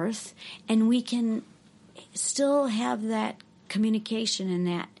earth, and we can still have that communication and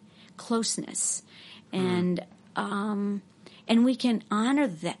that closeness. And we can honor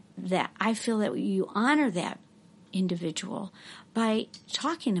that. I feel that you honor that individual by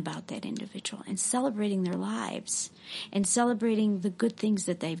talking about that individual and celebrating their lives and celebrating the good things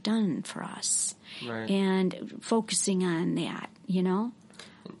that they've done for us. Right. And focusing on that, you know?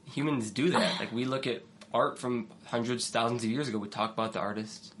 Humans do that. Like, we look at art from hundreds, thousands of years ago. We talk about the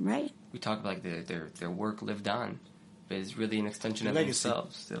artists. Right. We talk about like their work lived on, but it's really an extension of Legacy.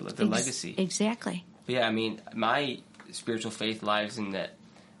 themselves, their legacy. Exactly. But yeah, I mean, my spiritual faith lies in that,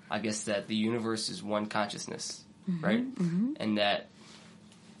 I guess, that the universe is one consciousness, right? Mm-hmm. And that,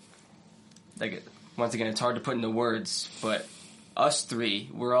 like, once again, it's hard to put into words, but us three,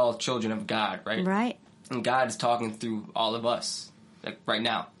 we're all children of God, right? Right. And God is talking through all of us, like, right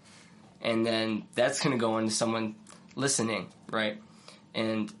now. And then that's going to go into someone listening, right?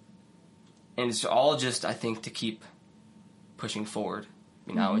 And it's all just, I think, to keep pushing forward.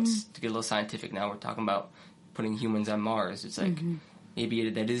 You know, it's to get a little scientific now. We're talking about putting humans on Mars. It's like, maybe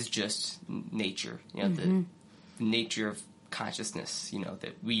that is just nature, you know, the nature of consciousness, you know,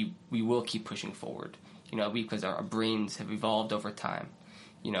 that we will keep pushing forward, you know, because our brains have evolved over time,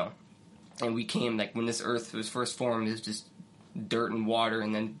 you know. And we came, like, when this Earth was first formed, it was just dirt and water,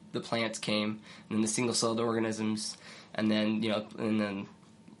 and then the plants came, and then the single-celled organisms, and then, you know, and then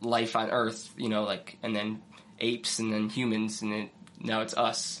life on Earth, you know, like, and then apes and then humans, and then now it's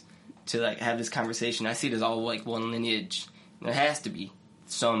us to like have this conversation. I see it as all like one lineage. And there has to be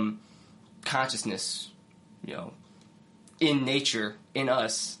some consciousness, in nature, in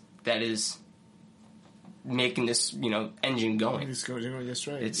us, that is making this, engine going. That's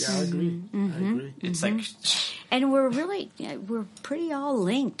right. It's, I agree. I agree. It's like, and we're pretty all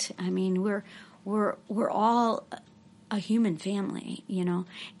linked. I mean, we're all a human family,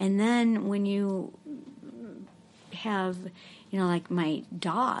 And then when you have, like my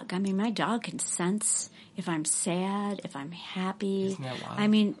dog. I mean, my dog can sense if I'm sad, if I'm happy. Isn't that wild? I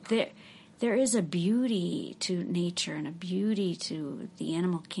mean, there is a beauty to nature and a beauty to the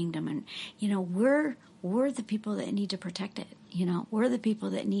animal kingdom, and we're the people that need to protect it. We're the people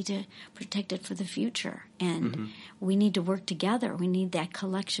that need to protect it for the future, and we need to work together. We need that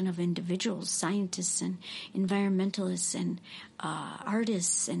collection of individuals, scientists and environmentalists and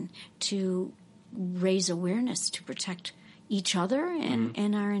artists, and to raise awareness to protect each other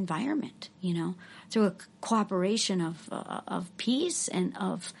and our environment. Through a cooperation of peace and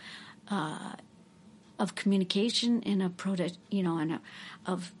of communication and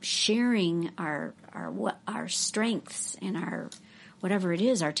of sharing our strengths and our whatever it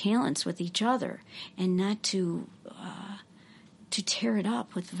is, our talents with each other, and not to tear it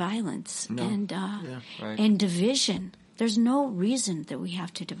up with violence and division. There's no reason that we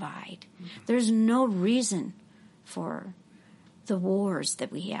have to divide. There's no reason for the wars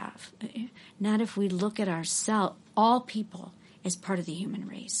that we have. Not if we look at ourselves, all people as part of the human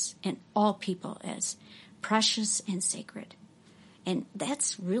race, and all people as precious and sacred. And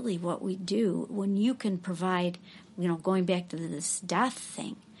that's really what we do when you can provide, going back to this death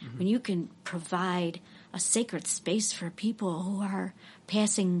thing, when you can provide a sacred space for people who are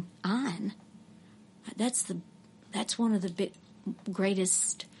passing on. That's one of the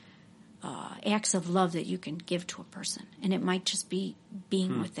greatest acts of love that you can give to a person, and it might just be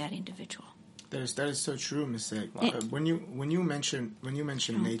being with that individual. That is so true, Ms. Sack. When you mention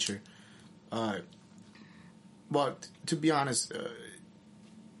nature, well, to be honest,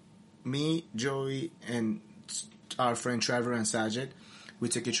 me, Joey, and our friend Trevor and Sajid, we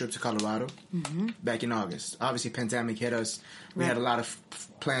took a trip to Colorado back in August. Obviously, pandemic hit us. We had a lot of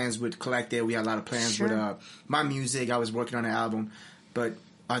plans with Collective. We had a lot of plans with my music. I was working on an album, but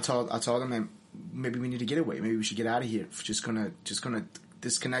I told them, man, maybe we need to get away. Maybe we should get out of here. Just gonna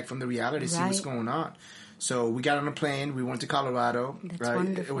disconnect from the reality, see what's going on. So we got on a plane. We went to Colorado. That's right,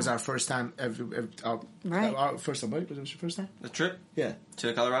 wonderful. It was our first time ever. Our first time. What was it your first time? the trip Yeah.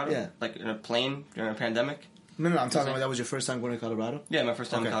 to Colorado? Yeah. Like in a plane during a pandemic? No, I'm talking about that was your first time going to Colorado. Yeah, my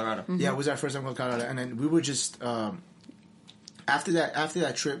first time in Colorado. Yeah, it was our first time going to Colorado, and then we were just after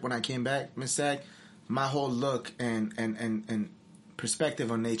that trip when I came back, Miss Sack, my whole look and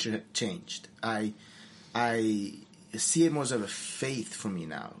perspective on nature changed. I see it more as a faith for me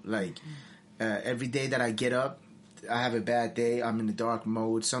now. Like every day that I get up, I have a bad day. I'm in the dark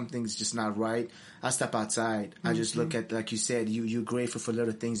mode. Something's just not right. I step outside. I just look at, like you said, you're grateful for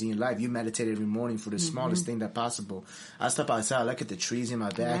little things in your life. You meditate every morning for the smallest thing that possible. I step outside, I look at the trees in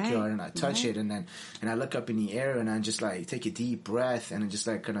my backyard, and I touch it, and I look up in the air, and I just like take a deep breath, and I just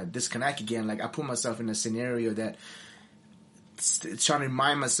like kind of disconnect again. Like I put myself in a scenario that trying to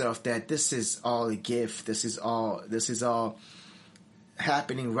remind myself that this is all a gift. This is all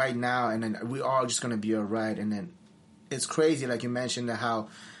happening right now, and then we're all just gonna be all right. And then it's crazy, like you mentioned, how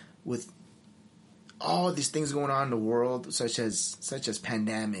with all these things going on in the world, such as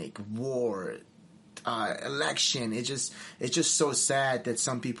pandemic, war, election, it's just so sad that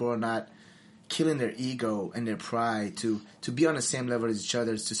some people are not killing their ego and their pride to be on the same level as each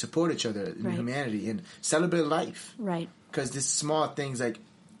other, to support each other in humanity and celebrate life. Right. Because these small things, like,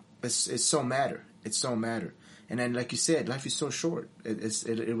 it's so matter. It's so matter. And then, like you said, life is so short.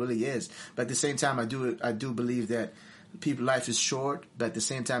 It really is. But at the same time, I do believe that life is short, but at the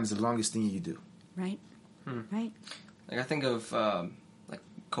same time, it's the longest thing you do. Right. Right. Like I think of like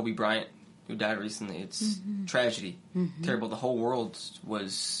Kobe Bryant, who died recently. It's tragedy, terrible. The whole world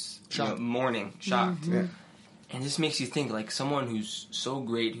was mourning, shocked, Yeah. and this makes you think like someone who's so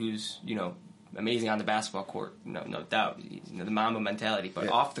great, who's amazing on the basketball court, no doubt, the Mamba mentality, but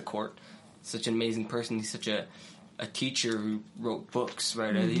off the court, such an amazing person. He's such a teacher who wrote books,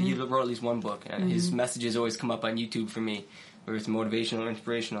 right? He wrote at least one book, and his messages always come up on YouTube for me, whether it's motivational or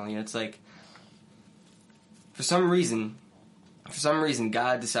inspirational. It's like for some reason,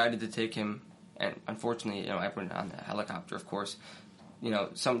 God decided to take him, and unfortunately, everyone on the helicopter, of course,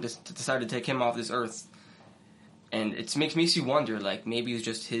 some just decided to take him off this earth, and it makes you wonder, like maybe it was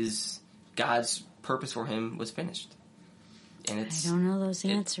just God's purpose for him was finished. And I don't know those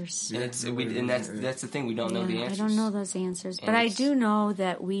answers. And that's the thing. We don't know the answers. I don't know those answers. And but I do know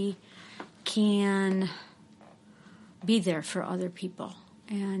that we can be there for other people.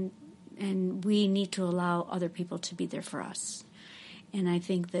 And we need to allow other people to be there for us. And I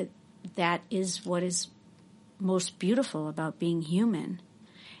think that is what is most beautiful about being human.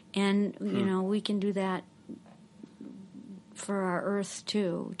 And, we can do that for our earth,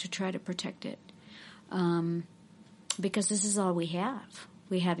 too, to try to protect it. Because this is all we have.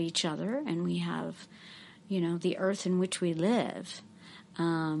 We have each other, and we have, the earth in which we live.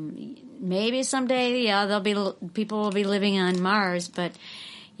 Maybe someday, people will be living on Mars, but,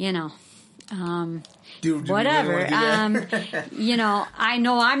 whatever. I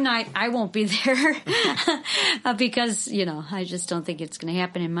know I won't be there because, I just don't think it's going to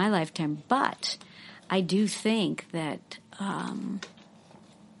happen in my lifetime. But I do think that,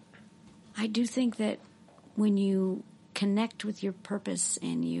 when you connect with your purpose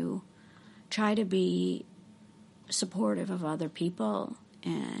and you try to be supportive of other people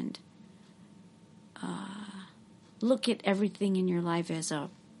and look at everything in your life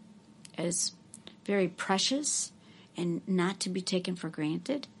as very precious and not to be taken for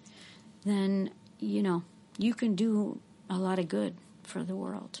granted, then, you can do a lot of good for the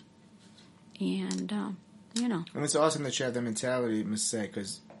world. And, And it's awesome that you have that mentality, Ms. Sack,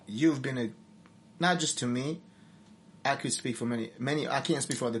 because you've been not just to me, I could speak for many, I can't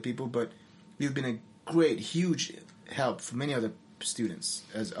speak for other people, but you've been a great, huge help for many other students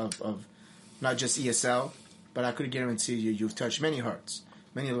of not just ESL, but I could guarantee you've touched many hearts,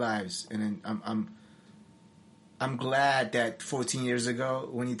 many lives, and I'm glad that 14 years ago,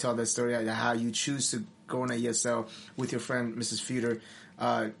 when you told that story, how you choose to go on a ESL with your friend Mrs. Feeder,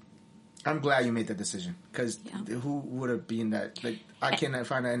 I'm glad you made that decision, because who would have been that? Like, I cannot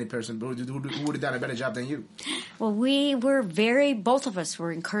find any person who would have done a better job than you. Well, both of us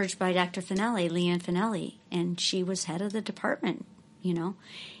were encouraged by Dr. Finelli, Leanne Finelli, and she was head of the department,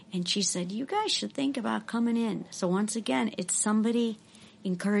 and she said, you guys should think about coming in. So once again, it's somebody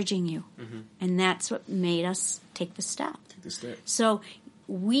encouraging you, and that's what made us take the step. So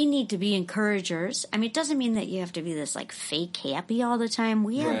we need to be encouragers. I mean, it doesn't mean that you have to be this like fake happy all the time.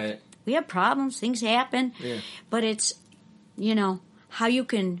 We have problems, things happen, but it's, how you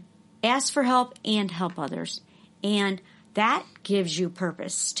can ask for help and help others. And that gives you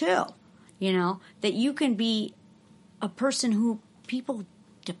purpose too, that you can be a person who people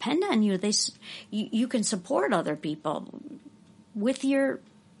depend on you. You can support other people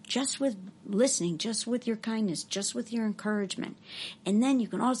just with listening, just with your kindness, just with your encouragement. And then you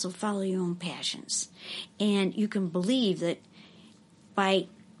can also follow your own passions. And you can believe that by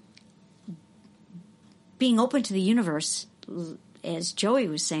being open to the universe, as Joey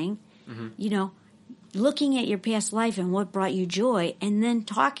was saying, looking at your past life and what brought you joy, and then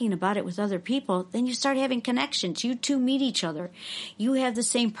talking about it with other people, then you start having connections. You two meet each other. You have the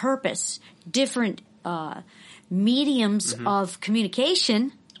same purpose, different mediums of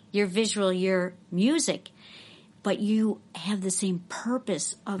communication, your visual, your music, but you have the same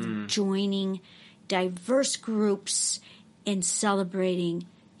purpose of joining diverse groups and celebrating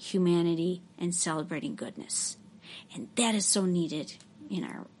humanity and celebrating goodness. And that is so needed in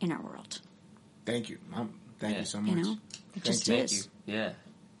our world. Thank you. Thank you so much. It just is. Thank you. Yeah.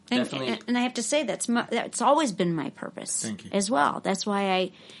 Definitely. And I have to say that's always been my purpose. Thank you. As well. That's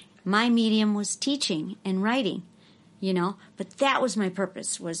why my medium was teaching and writing, but that was my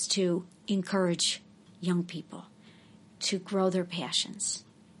purpose, was to encourage young people to grow their passions.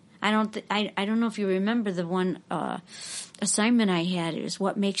 I don't know if you remember the one assignment I had. It was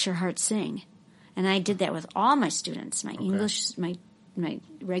what makes your heart sing, and I did that with all my students, my English, my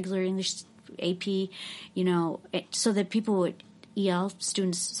regular English AP, so that people would EL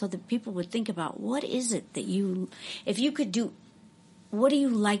students, so that people would think about what is it that if you could do, what do you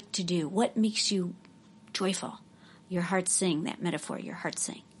like to do? What makes you joyful? Your heart sing, that metaphor, your heart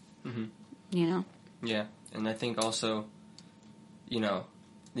sing. Yeah, and I think also,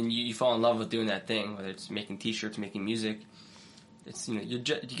 then you fall in love with doing that thing, whether it's making T-shirts, making music. It's you're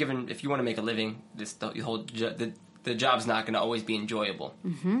given, if you want to make a living, the job's not going to always be enjoyable.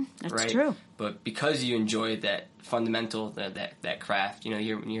 That's right? true. But because you enjoy that fundamental that craft, you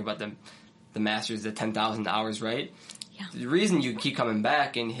hear about the masters, the 10,000 hours, right? Yeah. The reason you keep coming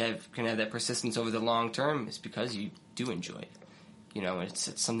back and can have that persistence over the long term is because you do enjoy it.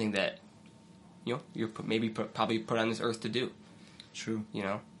 It's something that you're probably put on this earth to do. True.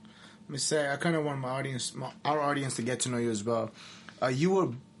 Miss Say, I kind of want our audience to get to know you as well. You were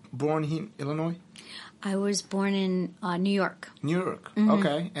born in Illinois? I was born in New York. New York.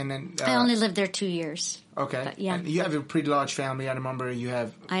 Okay. And then... I only lived there 2 years. Okay. But, yeah. And you have a pretty large family. I remember you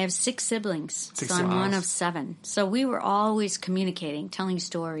have... I have 6 siblings. Six so I'm siblings. one of 7. So we were always communicating, telling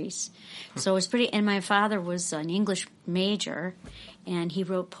stories. So it was pretty... And my father was an English major, and he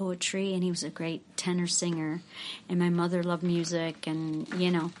wrote poetry, and he was a great tenor singer. And my mother loved music, and,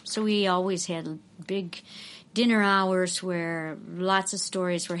 so we always had big dinner hours where lots of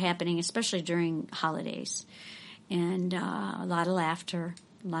stories were happening, especially during holidays. And a lot of laughter,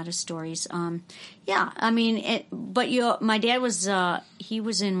 a lot of stories. My dad was, he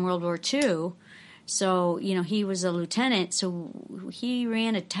was in World War II, so, he was a lieutenant, so he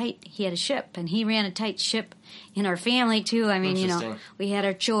had a ship, and he ran a tight ship in our family, too. I mean, we had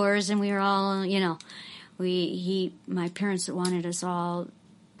our chores, and we were all, my parents wanted us all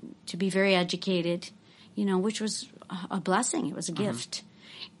to be very educated, which was a blessing. It was a gift.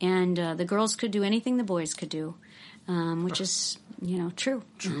 And the girls could do anything the boys could do, which is, true.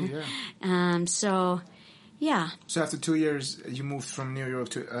 True, yeah. So after 2 years, you moved from New York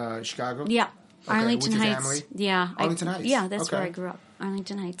to Chicago? Yeah. Okay. Arlington With your Heights. family? Yeah. Arlington Heights? Yeah, that's Okay. where I grew up.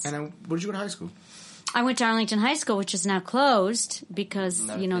 Arlington Heights. And then where did you go to high school? I went to Arlington High School, which is now closed because,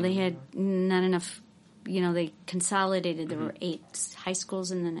 they had not enough, they consolidated. There were 8 high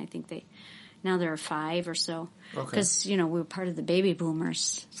schools, and then I think now there are 5 or so. Okay. Because, we were part of the baby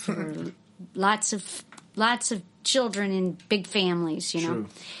boomers. So there were lots of children in big families, True.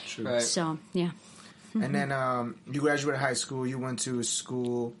 Right. So, yeah. And then you graduated high school. You went to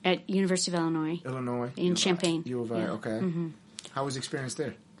school... At University of Illinois. In Champaign. U of I, Yeah. okay. How was the experience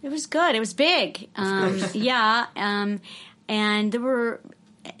there? It was good. It was big. Yeah. And there were,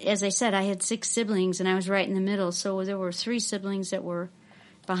 as I said, I had 6 siblings, and I was right in the middle. So there were 3 siblings that were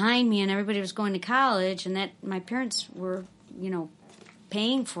behind me, and everybody was going to college, and that my parents were,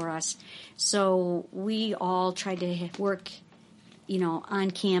 paying for us. So we all tried to work,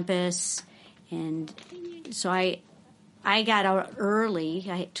 on campus, and so I got out early.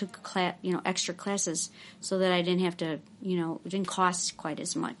 I took extra classes so that I didn't have to, it didn't cost quite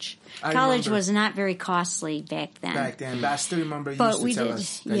as much. College was not very costly back then. But I still remember you used to tell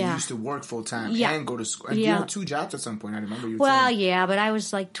us that you used to work full time and go to school. And you had 2 jobs at some point. I remember you telling me. Yeah, but I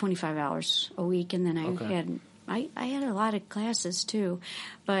was like 25 hours a week, and then I had a lot of classes too.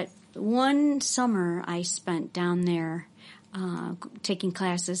 But one summer I spent down there taking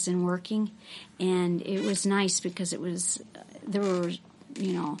classes and working, and it was nice because you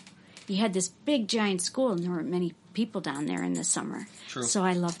had this big giant school, and there were many people down there in the summer. True. So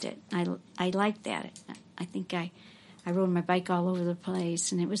I loved it. I liked that. I think I rode my bike all over the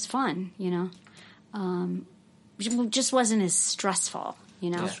place, and it was fun. It just wasn't as stressful.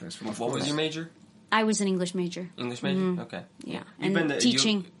 Yeah. Stressful. What was your major? I was an English major. English major? Okay. Yeah, You've and been to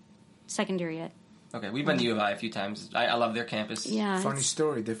teaching secondary ed. Okay, we've been to U of I a few times. I love their campus. Yeah. Funny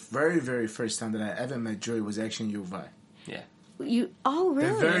story. The very, very first time that I ever met Joey was actually in U of I. Yeah. Oh,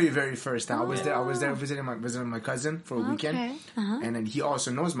 really? The very, very first time. I was there visiting my cousin for a weekend. Okay. And then he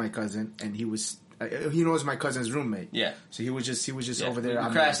also knows my cousin, and he knows my cousin's roommate. Yeah. So he was just over there. We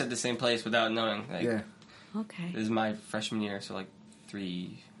crashed at the same place without knowing. Yeah. Okay. This is my freshman year, so like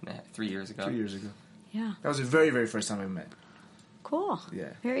 3 years ago. 3 years ago. Yeah. That was the very, very first time I met. Cool.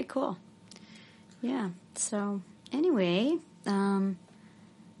 Yeah. Very cool. Yeah. So, anyway, thank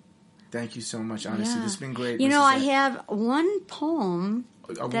you so much. Honestly, yeah. this has been great. I have one poem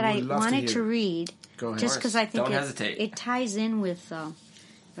that I wanted to read. Go ahead. Just because I think Don't hesitate. It ties in with,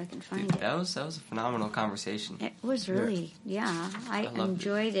 if I can find it. That was a phenomenal conversation. It was really, I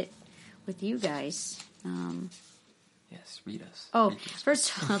enjoyed it with you guys. Yes, read us. Oh, Read us.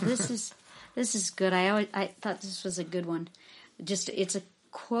 first of all, this is good. I thought this was a good one. It's a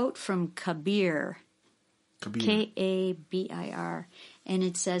quote from Kabir. Kabir. And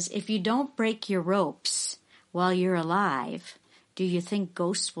it says, "If you don't break your ropes while you're alive, do you think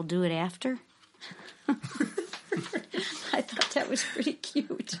ghosts will do it after?" I thought that was pretty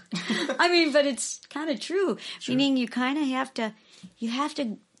cute. I mean, but it's kind of true. Meaning you kind of have to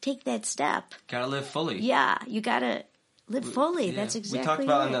take that step. Gotta live fully. Yeah, you gotta live fully. Yeah. That's exactly we talked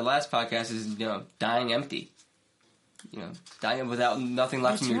about right. in the last podcast is dying empty. Dying without nothing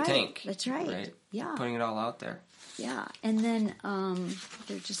left in your tank. That's right. Yeah. Putting it all out there. Yeah. And then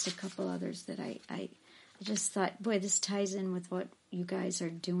there are just a couple others that I just thought, boy, this ties in with what you guys are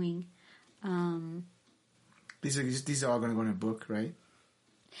doing. These are all going to go in a book, right?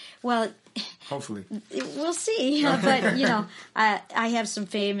 Well, hopefully. We'll see. But, I have some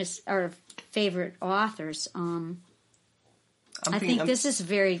famous or favorite authors. I think this is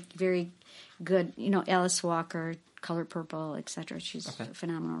very, very good. Alice Walker, Color Purple, etc. She's Okay. a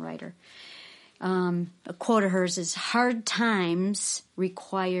phenomenal writer. A quote of hers is, "Hard times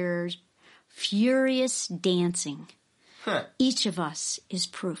require furious dancing. Huh. Each of us is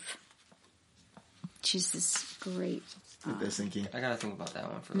proof." She's this great. Let that sink in. I gotta think about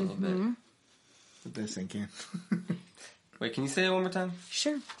that one for a little bit. Let that sink in. Wait, can you say it one more time?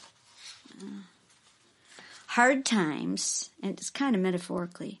 Sure. Hard times, and it's kind of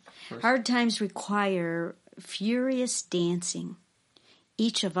metaphorically, hard times require furious dancing.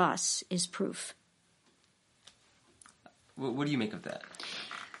 Each of us is proof. What do you make of that?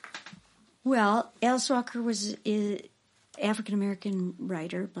 Well, Alice Walker was an African-American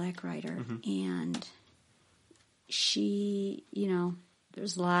writer, black writer, and she,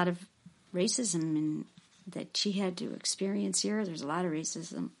 there's a lot of racism that she had to experience here. There's a lot of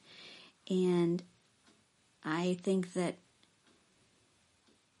racism. And I think that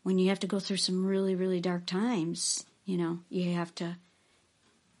when you have to go through some really, really dark times, you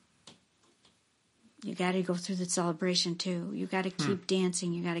got to go through the celebration too. You got to keep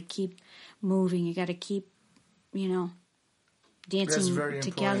dancing. You got to keep moving. You got to keep, dancing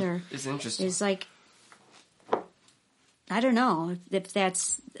together. It's interesting. It's like, I don't know if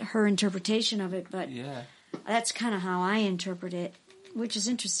that's her interpretation of it, but Yeah. that's kind of how I interpret it, which is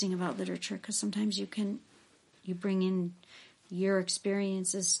interesting about literature, because sometimes you bring in your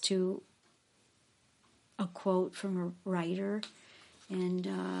experiences to a quote from a writer, and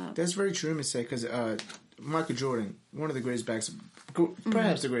That's very true, Miss Say, because Michael Jordan, one of the greatest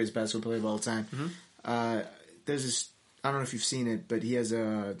perhaps the greatest basketball player of all time. There's this, I don't know if you've seen it, but he has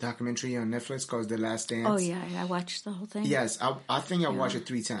a documentary on Netflix called The Last Dance. oh yeah, I watched the whole thing. Yes, I think I watched it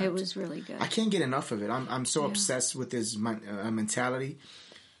 3 times. It was really good. I can't get enough of it. I'm so obsessed with his mentality,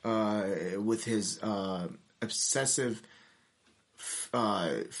 with his obsessive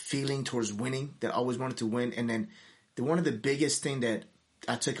feeling towards winning, that I always wanted to win. And then one of the biggest thing that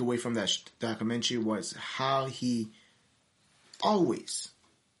I took away from that documentary was how he always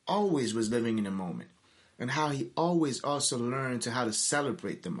was living in the moment, and how he always also learned how to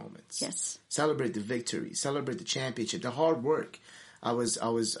celebrate the moments. Yes. Celebrate the victory, celebrate the championship, the hard work. I was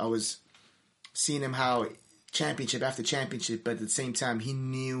seeing him how championship after championship, but at the same time he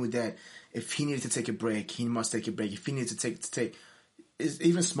knew that if he needed to take a break, he must take a break. If he needed to take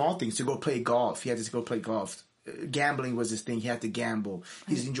even small things, to go play golf, he had to go play golf. Gambling was his thing. He had to gamble.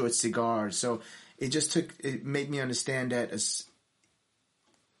 He enjoyed cigars. So it made me understand that as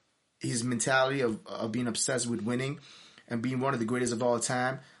his mentality of being obsessed with winning and being one of the greatest of all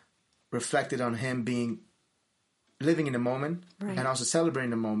time reflected on him living in the moment, and also celebrating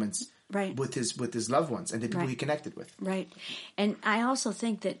the moments with his loved ones and the people he connected with. Right. And I also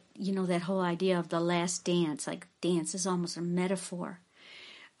think that, that whole idea of the last dance, like dance is almost a metaphor.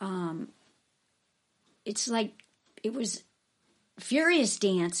 It's like it was furious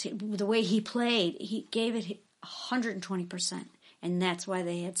dance. The way he played, he gave it 120%. And that's why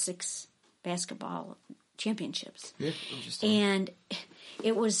they had 6 basketball championships. Yeah, Interesting. And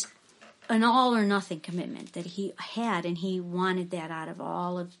it was an all or nothing commitment that he had, and he wanted that out of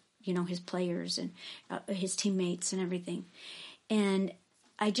all of, his players and his teammates and everything. And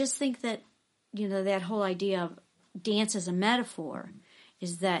I just think that, that whole idea of dance as a metaphor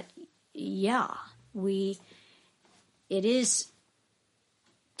is that, it is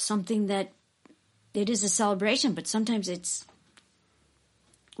something that it is a celebration, but sometimes it's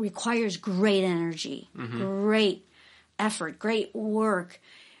requires great energy, great effort, great work,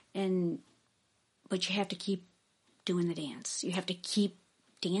 but you have to keep doing the dance. You have to keep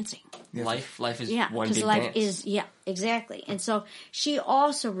dancing. Yeah. Life is one because big life dance. is exactly. And so she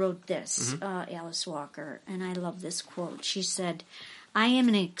also wrote this, Alice Walker, and I love this quote. She said, "I am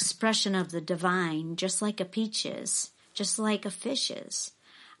an expression of the divine, just like a peach is, just like a fish is.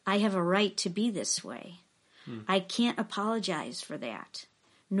 I have a right to be this way. I can't apologize for that,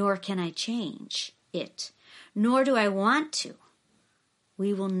 nor can I change it, nor do I want to.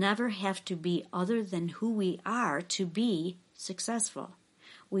 We will never have to be other than who we are to be successful.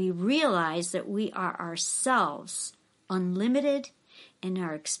 We realize that we are ourselves, unlimited, and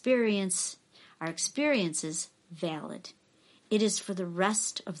our experiences valid. It is for the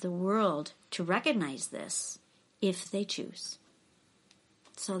rest of the world to recognize this, if they choose."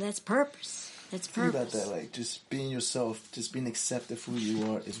 So that's purpose. That's Think purpose. about that, like just being yourself, just being accepted for who you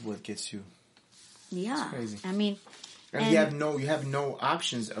are is what gets you. Yeah. It's crazy. I mean, And you have no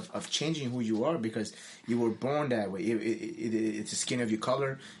options of changing who you are, because you were born that way. It's the skin of your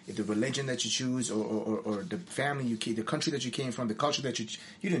color, it's the religion that you choose, or the family the country that you came from, the culture that you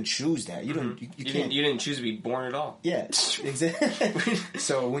didn't choose that. You don't. You can't. You didn't choose to be born at all. Yeah, exactly.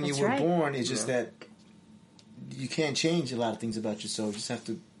 So when you That's were right. born, it's just that you can't change a lot of things about yourself. You just have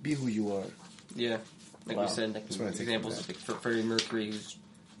to be who you are. Yeah. Like Wow. we said, like That's what I take examples from like for Freddie Mercury, who's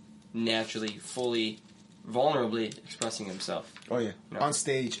naturally, fully, vulnerably expressing himself. Oh yeah, No. on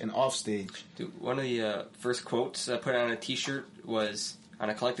stage and off stage. Dude, one of the first quotes I put on a T-shirt was on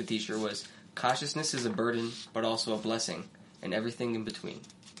a collected T-shirt was "Consciousness is a burden, but also a blessing, and everything in between."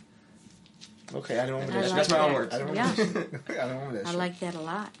 Okay, I don't remember I that. like That's my own that. words. I don't Yeah. remember. I don't remember that. I shit. like that a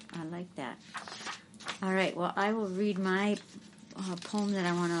lot. I like that. All right. Well, I will read my poem that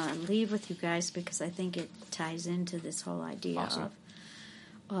I want to leave with you guys because I think it ties into this whole idea Awesome.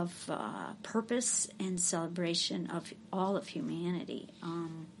 of purpose and celebration of all of humanity.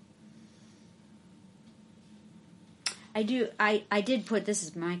 I did put, this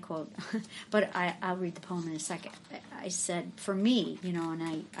is my quote, but I'll read the poem in a second. I said, for me, and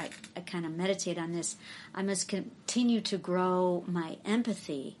I kind of meditate on this, I must continue to grow my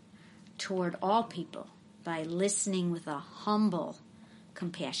empathy toward all people by listening with a humble,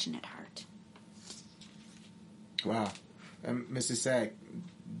 compassionate heart. Wow, Mrs. Sack,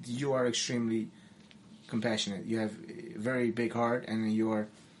 you are extremely compassionate. You have a very big heart, and you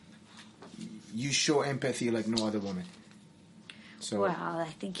show empathy like no other woman. So, Well, I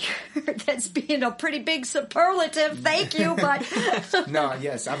think that's being a pretty big superlative. Thank you, but no,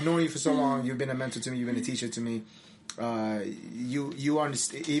 yes, I've known you for so long. You've been a mentor to me. You've been a teacher to me. You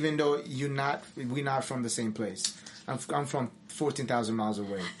understand, even though we're not from the same place. I'm from 14,000 miles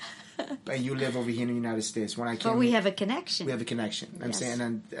away, but you live over here in the United States. When I came, but we have a connection. we have a connection. I'm Yes. saying,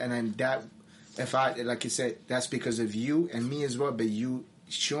 and then that, if I, like you said, that's because of you and me as well. But you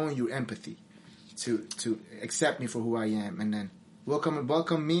showing you empathy to accept me for who I am, and then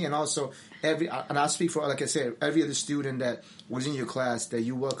welcome me, and also and I speak for, like I said, every other student that was in your class, that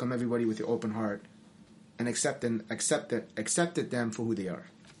you welcome everybody with your open heart and accepted them for who they are.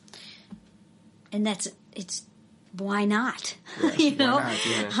 And it's why not? Yes, you why know, not,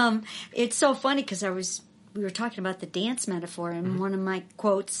 yeah. It's so funny because we were talking about the dance metaphor, and one of my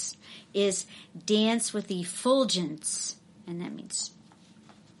quotes is "dance with effulgence," and that means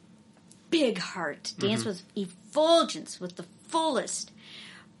big heart. Dance with effulgence, with the fullest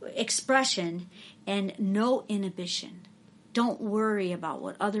expression and no inhibition. Don't worry about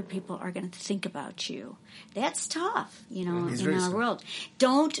what other people are going to think about you. That's tough, It's in very our tough. world.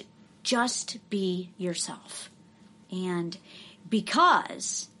 Don't just be yourself. And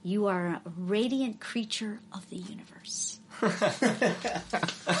because you are a radiant creature of the universe.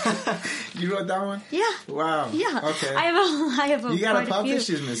 You wrote that one? Yeah. Wow. Yeah. Okay. I have You gotta quite a few. publish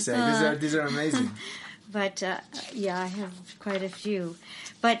these, Miss Sack. These are amazing. But, I have quite a few.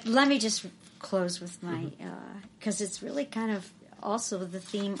 But let me just close with my, because it's really kind of also the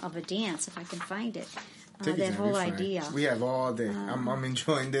theme of a dance, if I can find it. Take your That time, whole you're fine. idea. We have all day. I'm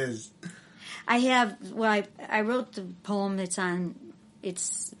enjoying this. I wrote the poem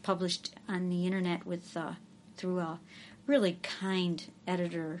it's published on the internet through a really kind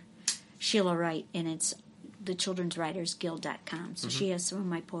editor, Sheila Wright, and it's thechildrenswritersguild.com. So she has some of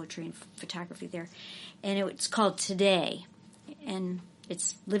my poetry and photography there. And it's called Today. And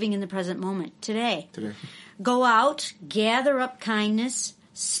it's living in the present moment. Today. Go out, gather up kindness,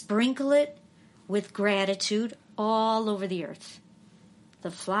 sprinkle it with gratitude all over the earth.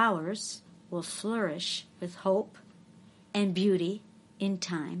 The flowers will flourish with hope and beauty in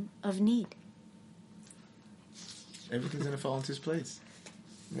time of need. Everything's gonna fall into its place.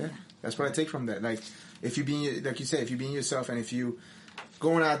 Yeah, that's what I take from that. Like, if you being, like you said, if you being yourself, and if you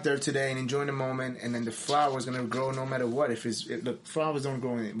going out there today and enjoying the moment, and then the flower's gonna grow no matter what. The flowers don't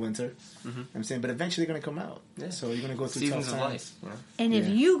grow in winter, I'm saying, but eventually they're gonna come out. Yeah. So you're gonna go through Seasons tough of times. life. And if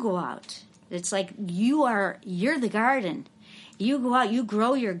Yeah. you go out, it's like you're the garden. You go out, you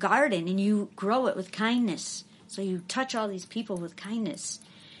grow your garden, and you grow it with kindness. So you touch all these people with kindness,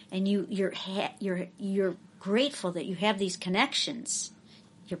 and you're grateful that you have these connections,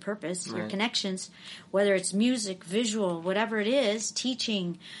 your purpose, your Right. connections, whether it's music, visual, whatever it is,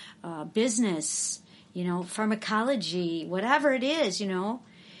 teaching, business, pharmacology, whatever it is,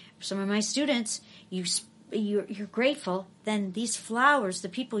 Some of my students, you're grateful. Then these flowers, the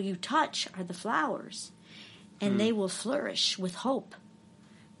people you touch, are the flowers, and they will flourish with hope.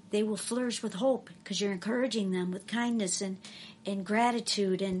 They will flourish with hope because you're encouraging them with kindness and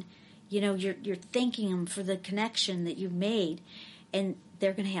gratitude, and you're thanking them for the connection that you've made, and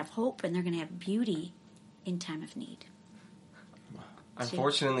they're going to have hope and they're going to have beauty in time of need.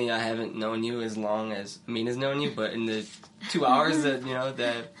 Unfortunately, I haven't known you as long as Amina's known you, but in the 2 hours that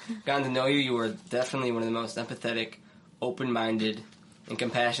I've gotten to know you, you are definitely one of the most empathetic, open-minded, and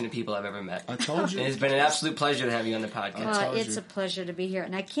compassionate people I've ever met. I told you. And it's been an absolute pleasure to have you on the podcast. told It's you. a pleasure to be here,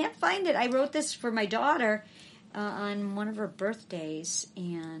 and I can't find it. I wrote this for my daughter, on one of her birthdays,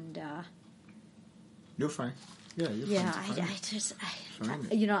 and You're fine. Yeah, you're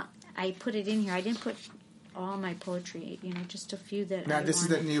fine. I put it in here. I didn't put all my poetry, just a few that. Now, I this is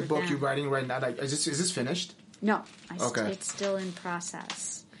the wanted new for book them. you're writing right now. Like, is this finished? No, Okay. It's still in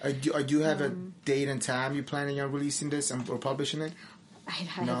process. Do you have a date and time you're planning on releasing this or publishing it? I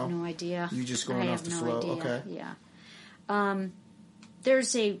have no idea. You just going off the flow? Idea. Okay. Yeah.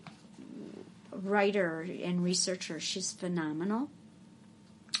 There's a writer and researcher. She's phenomenal.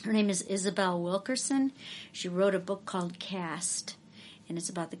 Her name is Isabel Wilkerson. She wrote a book called Caste, and it's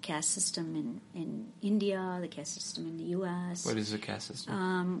about the caste system in India, the caste system in the U.S. What is the caste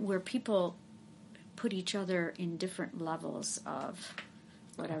system? Where people put each other in different levels of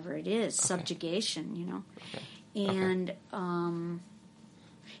whatever it is, subjugation, Okay. and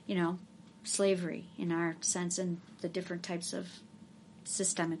slavery in our sense, and the different types of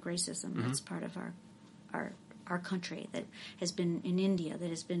systemic racism that's part of our country, that has been in India, that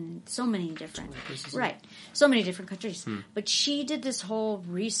has been in so many different so many different countries. But she did this whole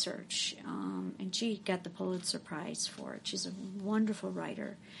research, and she got the Pulitzer Prize for it. She's a wonderful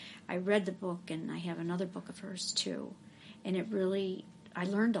writer. I read the book, and I have another book of hers too, and I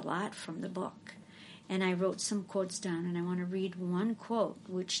learned a lot from the book. And I wrote some quotes down, and I want to read one quote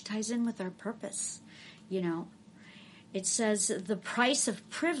which ties in with our purpose. It says, "The price of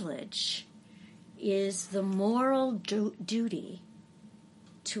privilege is the moral duty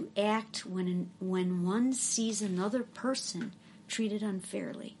to act when one sees another person treated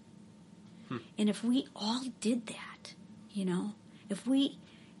unfairly." And if we all did that, if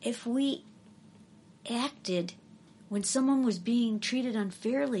we acted when someone was being treated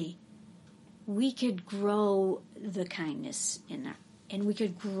unfairly, we could grow the kindness and we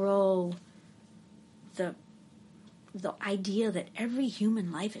could grow the idea that every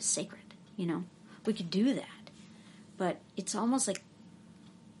human life is sacred. We could do that, but it's almost like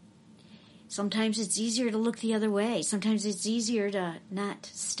sometimes it's easier to look the other way. Sometimes it's easier to not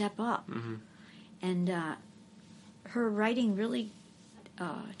step up. And her writing really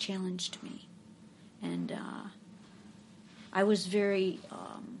challenged me, and I was very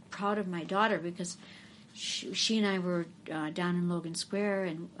proud of my daughter, because she and I were down in Logan Square,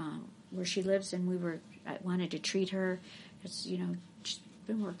 and where she lives, and I wanted to treat her, because she's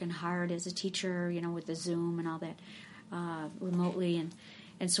been working hard as a teacher, with the Zoom and all that remotely,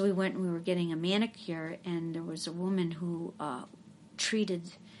 and so we went and we were getting a manicure, and there was a woman who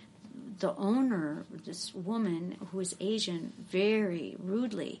treated the owner, this woman who was Asian, very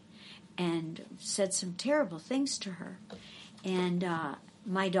rudely, and said some terrible things to her. And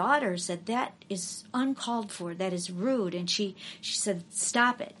my daughter said, "That is uncalled for. That is rude." And she said,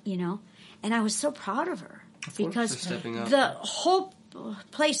 "Stop it," And I was so proud of her, because the whole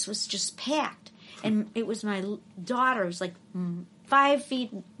place was just packed. And it was my daughter, who's like 5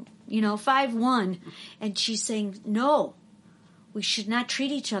 feet, 5'1", and she's saying, "No, we should not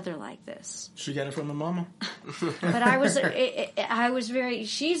treat each other like this." She got it from her mama. But I was very,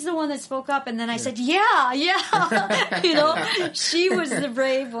 she's the one that spoke up, and then I said, yeah. She was the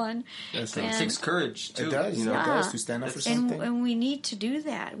brave one. It takes courage, too. It does, it does, to stand up for something. And we need to do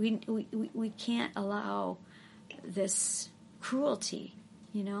that. We can't allow this cruelty,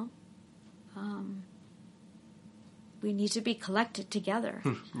 we need to be collected together.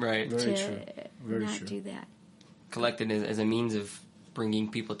 Right. Very true. Very not true. do that. Collected as a means of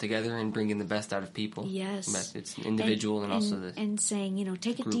bringing people together and bringing the best out of people. Yes. But it's individual and also the... And saying,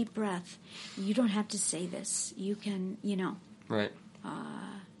 take a deep breath. You don't have to say this. You can, Right.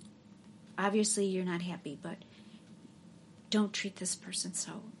 Obviously you're not happy, but don't treat this person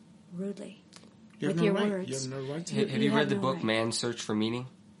so rudely with your words. You have no right to. Have you read the book right. Man's Search for Meaning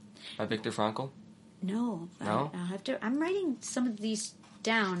by Viktor Frankl? No. No? I'll have to. I'm writing some of these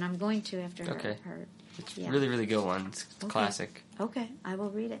down. I'm going to after her. It's really, really good one. It's classic. Okay, I will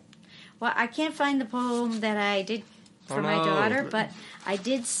read it. Well, I can't find the poem that I did for my daughter, but I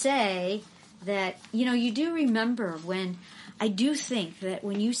did say that, you do remember when, I do think that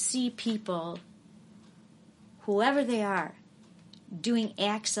when you see people, whoever they are, doing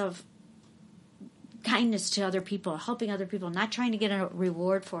acts of kindness to other people, helping other people, not trying to get a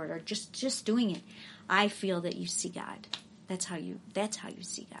reward for it, or just doing it, I feel that you see God. That's how you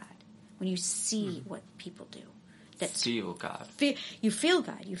see God. When you see what people do. Feel God. You feel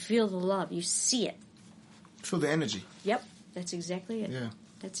God. You feel the love. You see it. Feel the energy. Yep. That's exactly it. Yeah.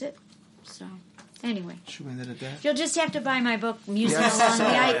 That's it. So, anyway. Should we end it at that? You'll just have to buy my book, Music Yes. Along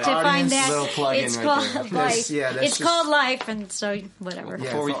the Eye, to find that. Little plug-in It's right called there. Life. That's just- Called Life, and so, whatever. Yeah.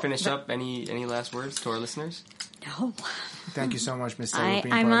 Before we finish up, any last words to our listeners? No. Thank you so much, Miss Taylor.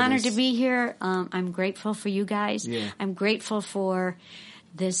 I'm honored to be here. I'm grateful for you guys. Yeah. I'm grateful for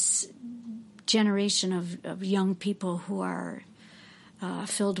this generation of young people who are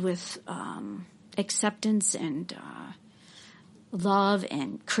filled with acceptance and love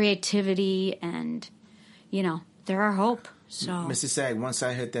and creativity, and they're our hope. So, Mr. Sag, once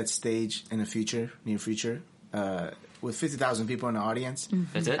I hit that stage in the near future, with 50,000 people in the audience,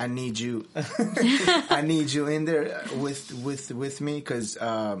 That's it? I need you. I need you in there with me, because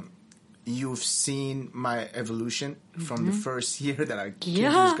you've seen my evolution from the first year that I came to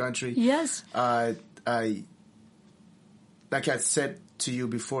this country. Yes. I like I said to you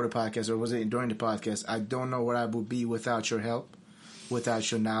before the podcast, or was it during the podcast? I don't know where I would be without your help, without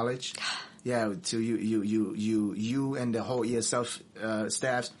your knowledge. Yeah, to you and the whole ESL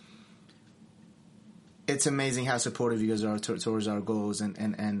staffs. It's amazing how supportive you guys are towards our goals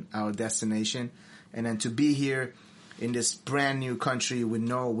and our destination. And then to be here in this brand new country with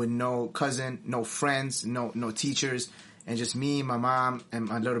no cousin, no friends, no teachers, and just me, my mom, and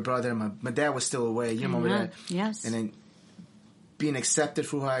my little brother. My dad was still away. You remember that? Yes. And then being accepted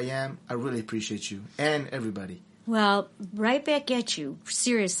for who I am, I really appreciate you and everybody. Well, right back at you,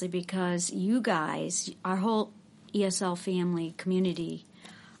 seriously, because you guys, our whole ESL family community,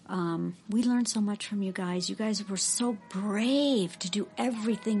 we learned so much from you guys. You guys were so brave to do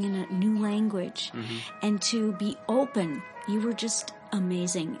everything in a new language and to be open. You were just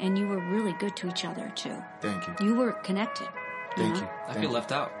amazing, and you were really good to each other, too. Thank you. You were connected. Thank you. I feel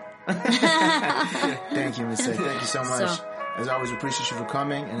left out. Thank you, Miss. Thank you so much. So- As always, we appreciate you for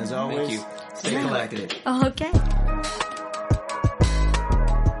coming, and as always, Thank you. stay collected. Okay.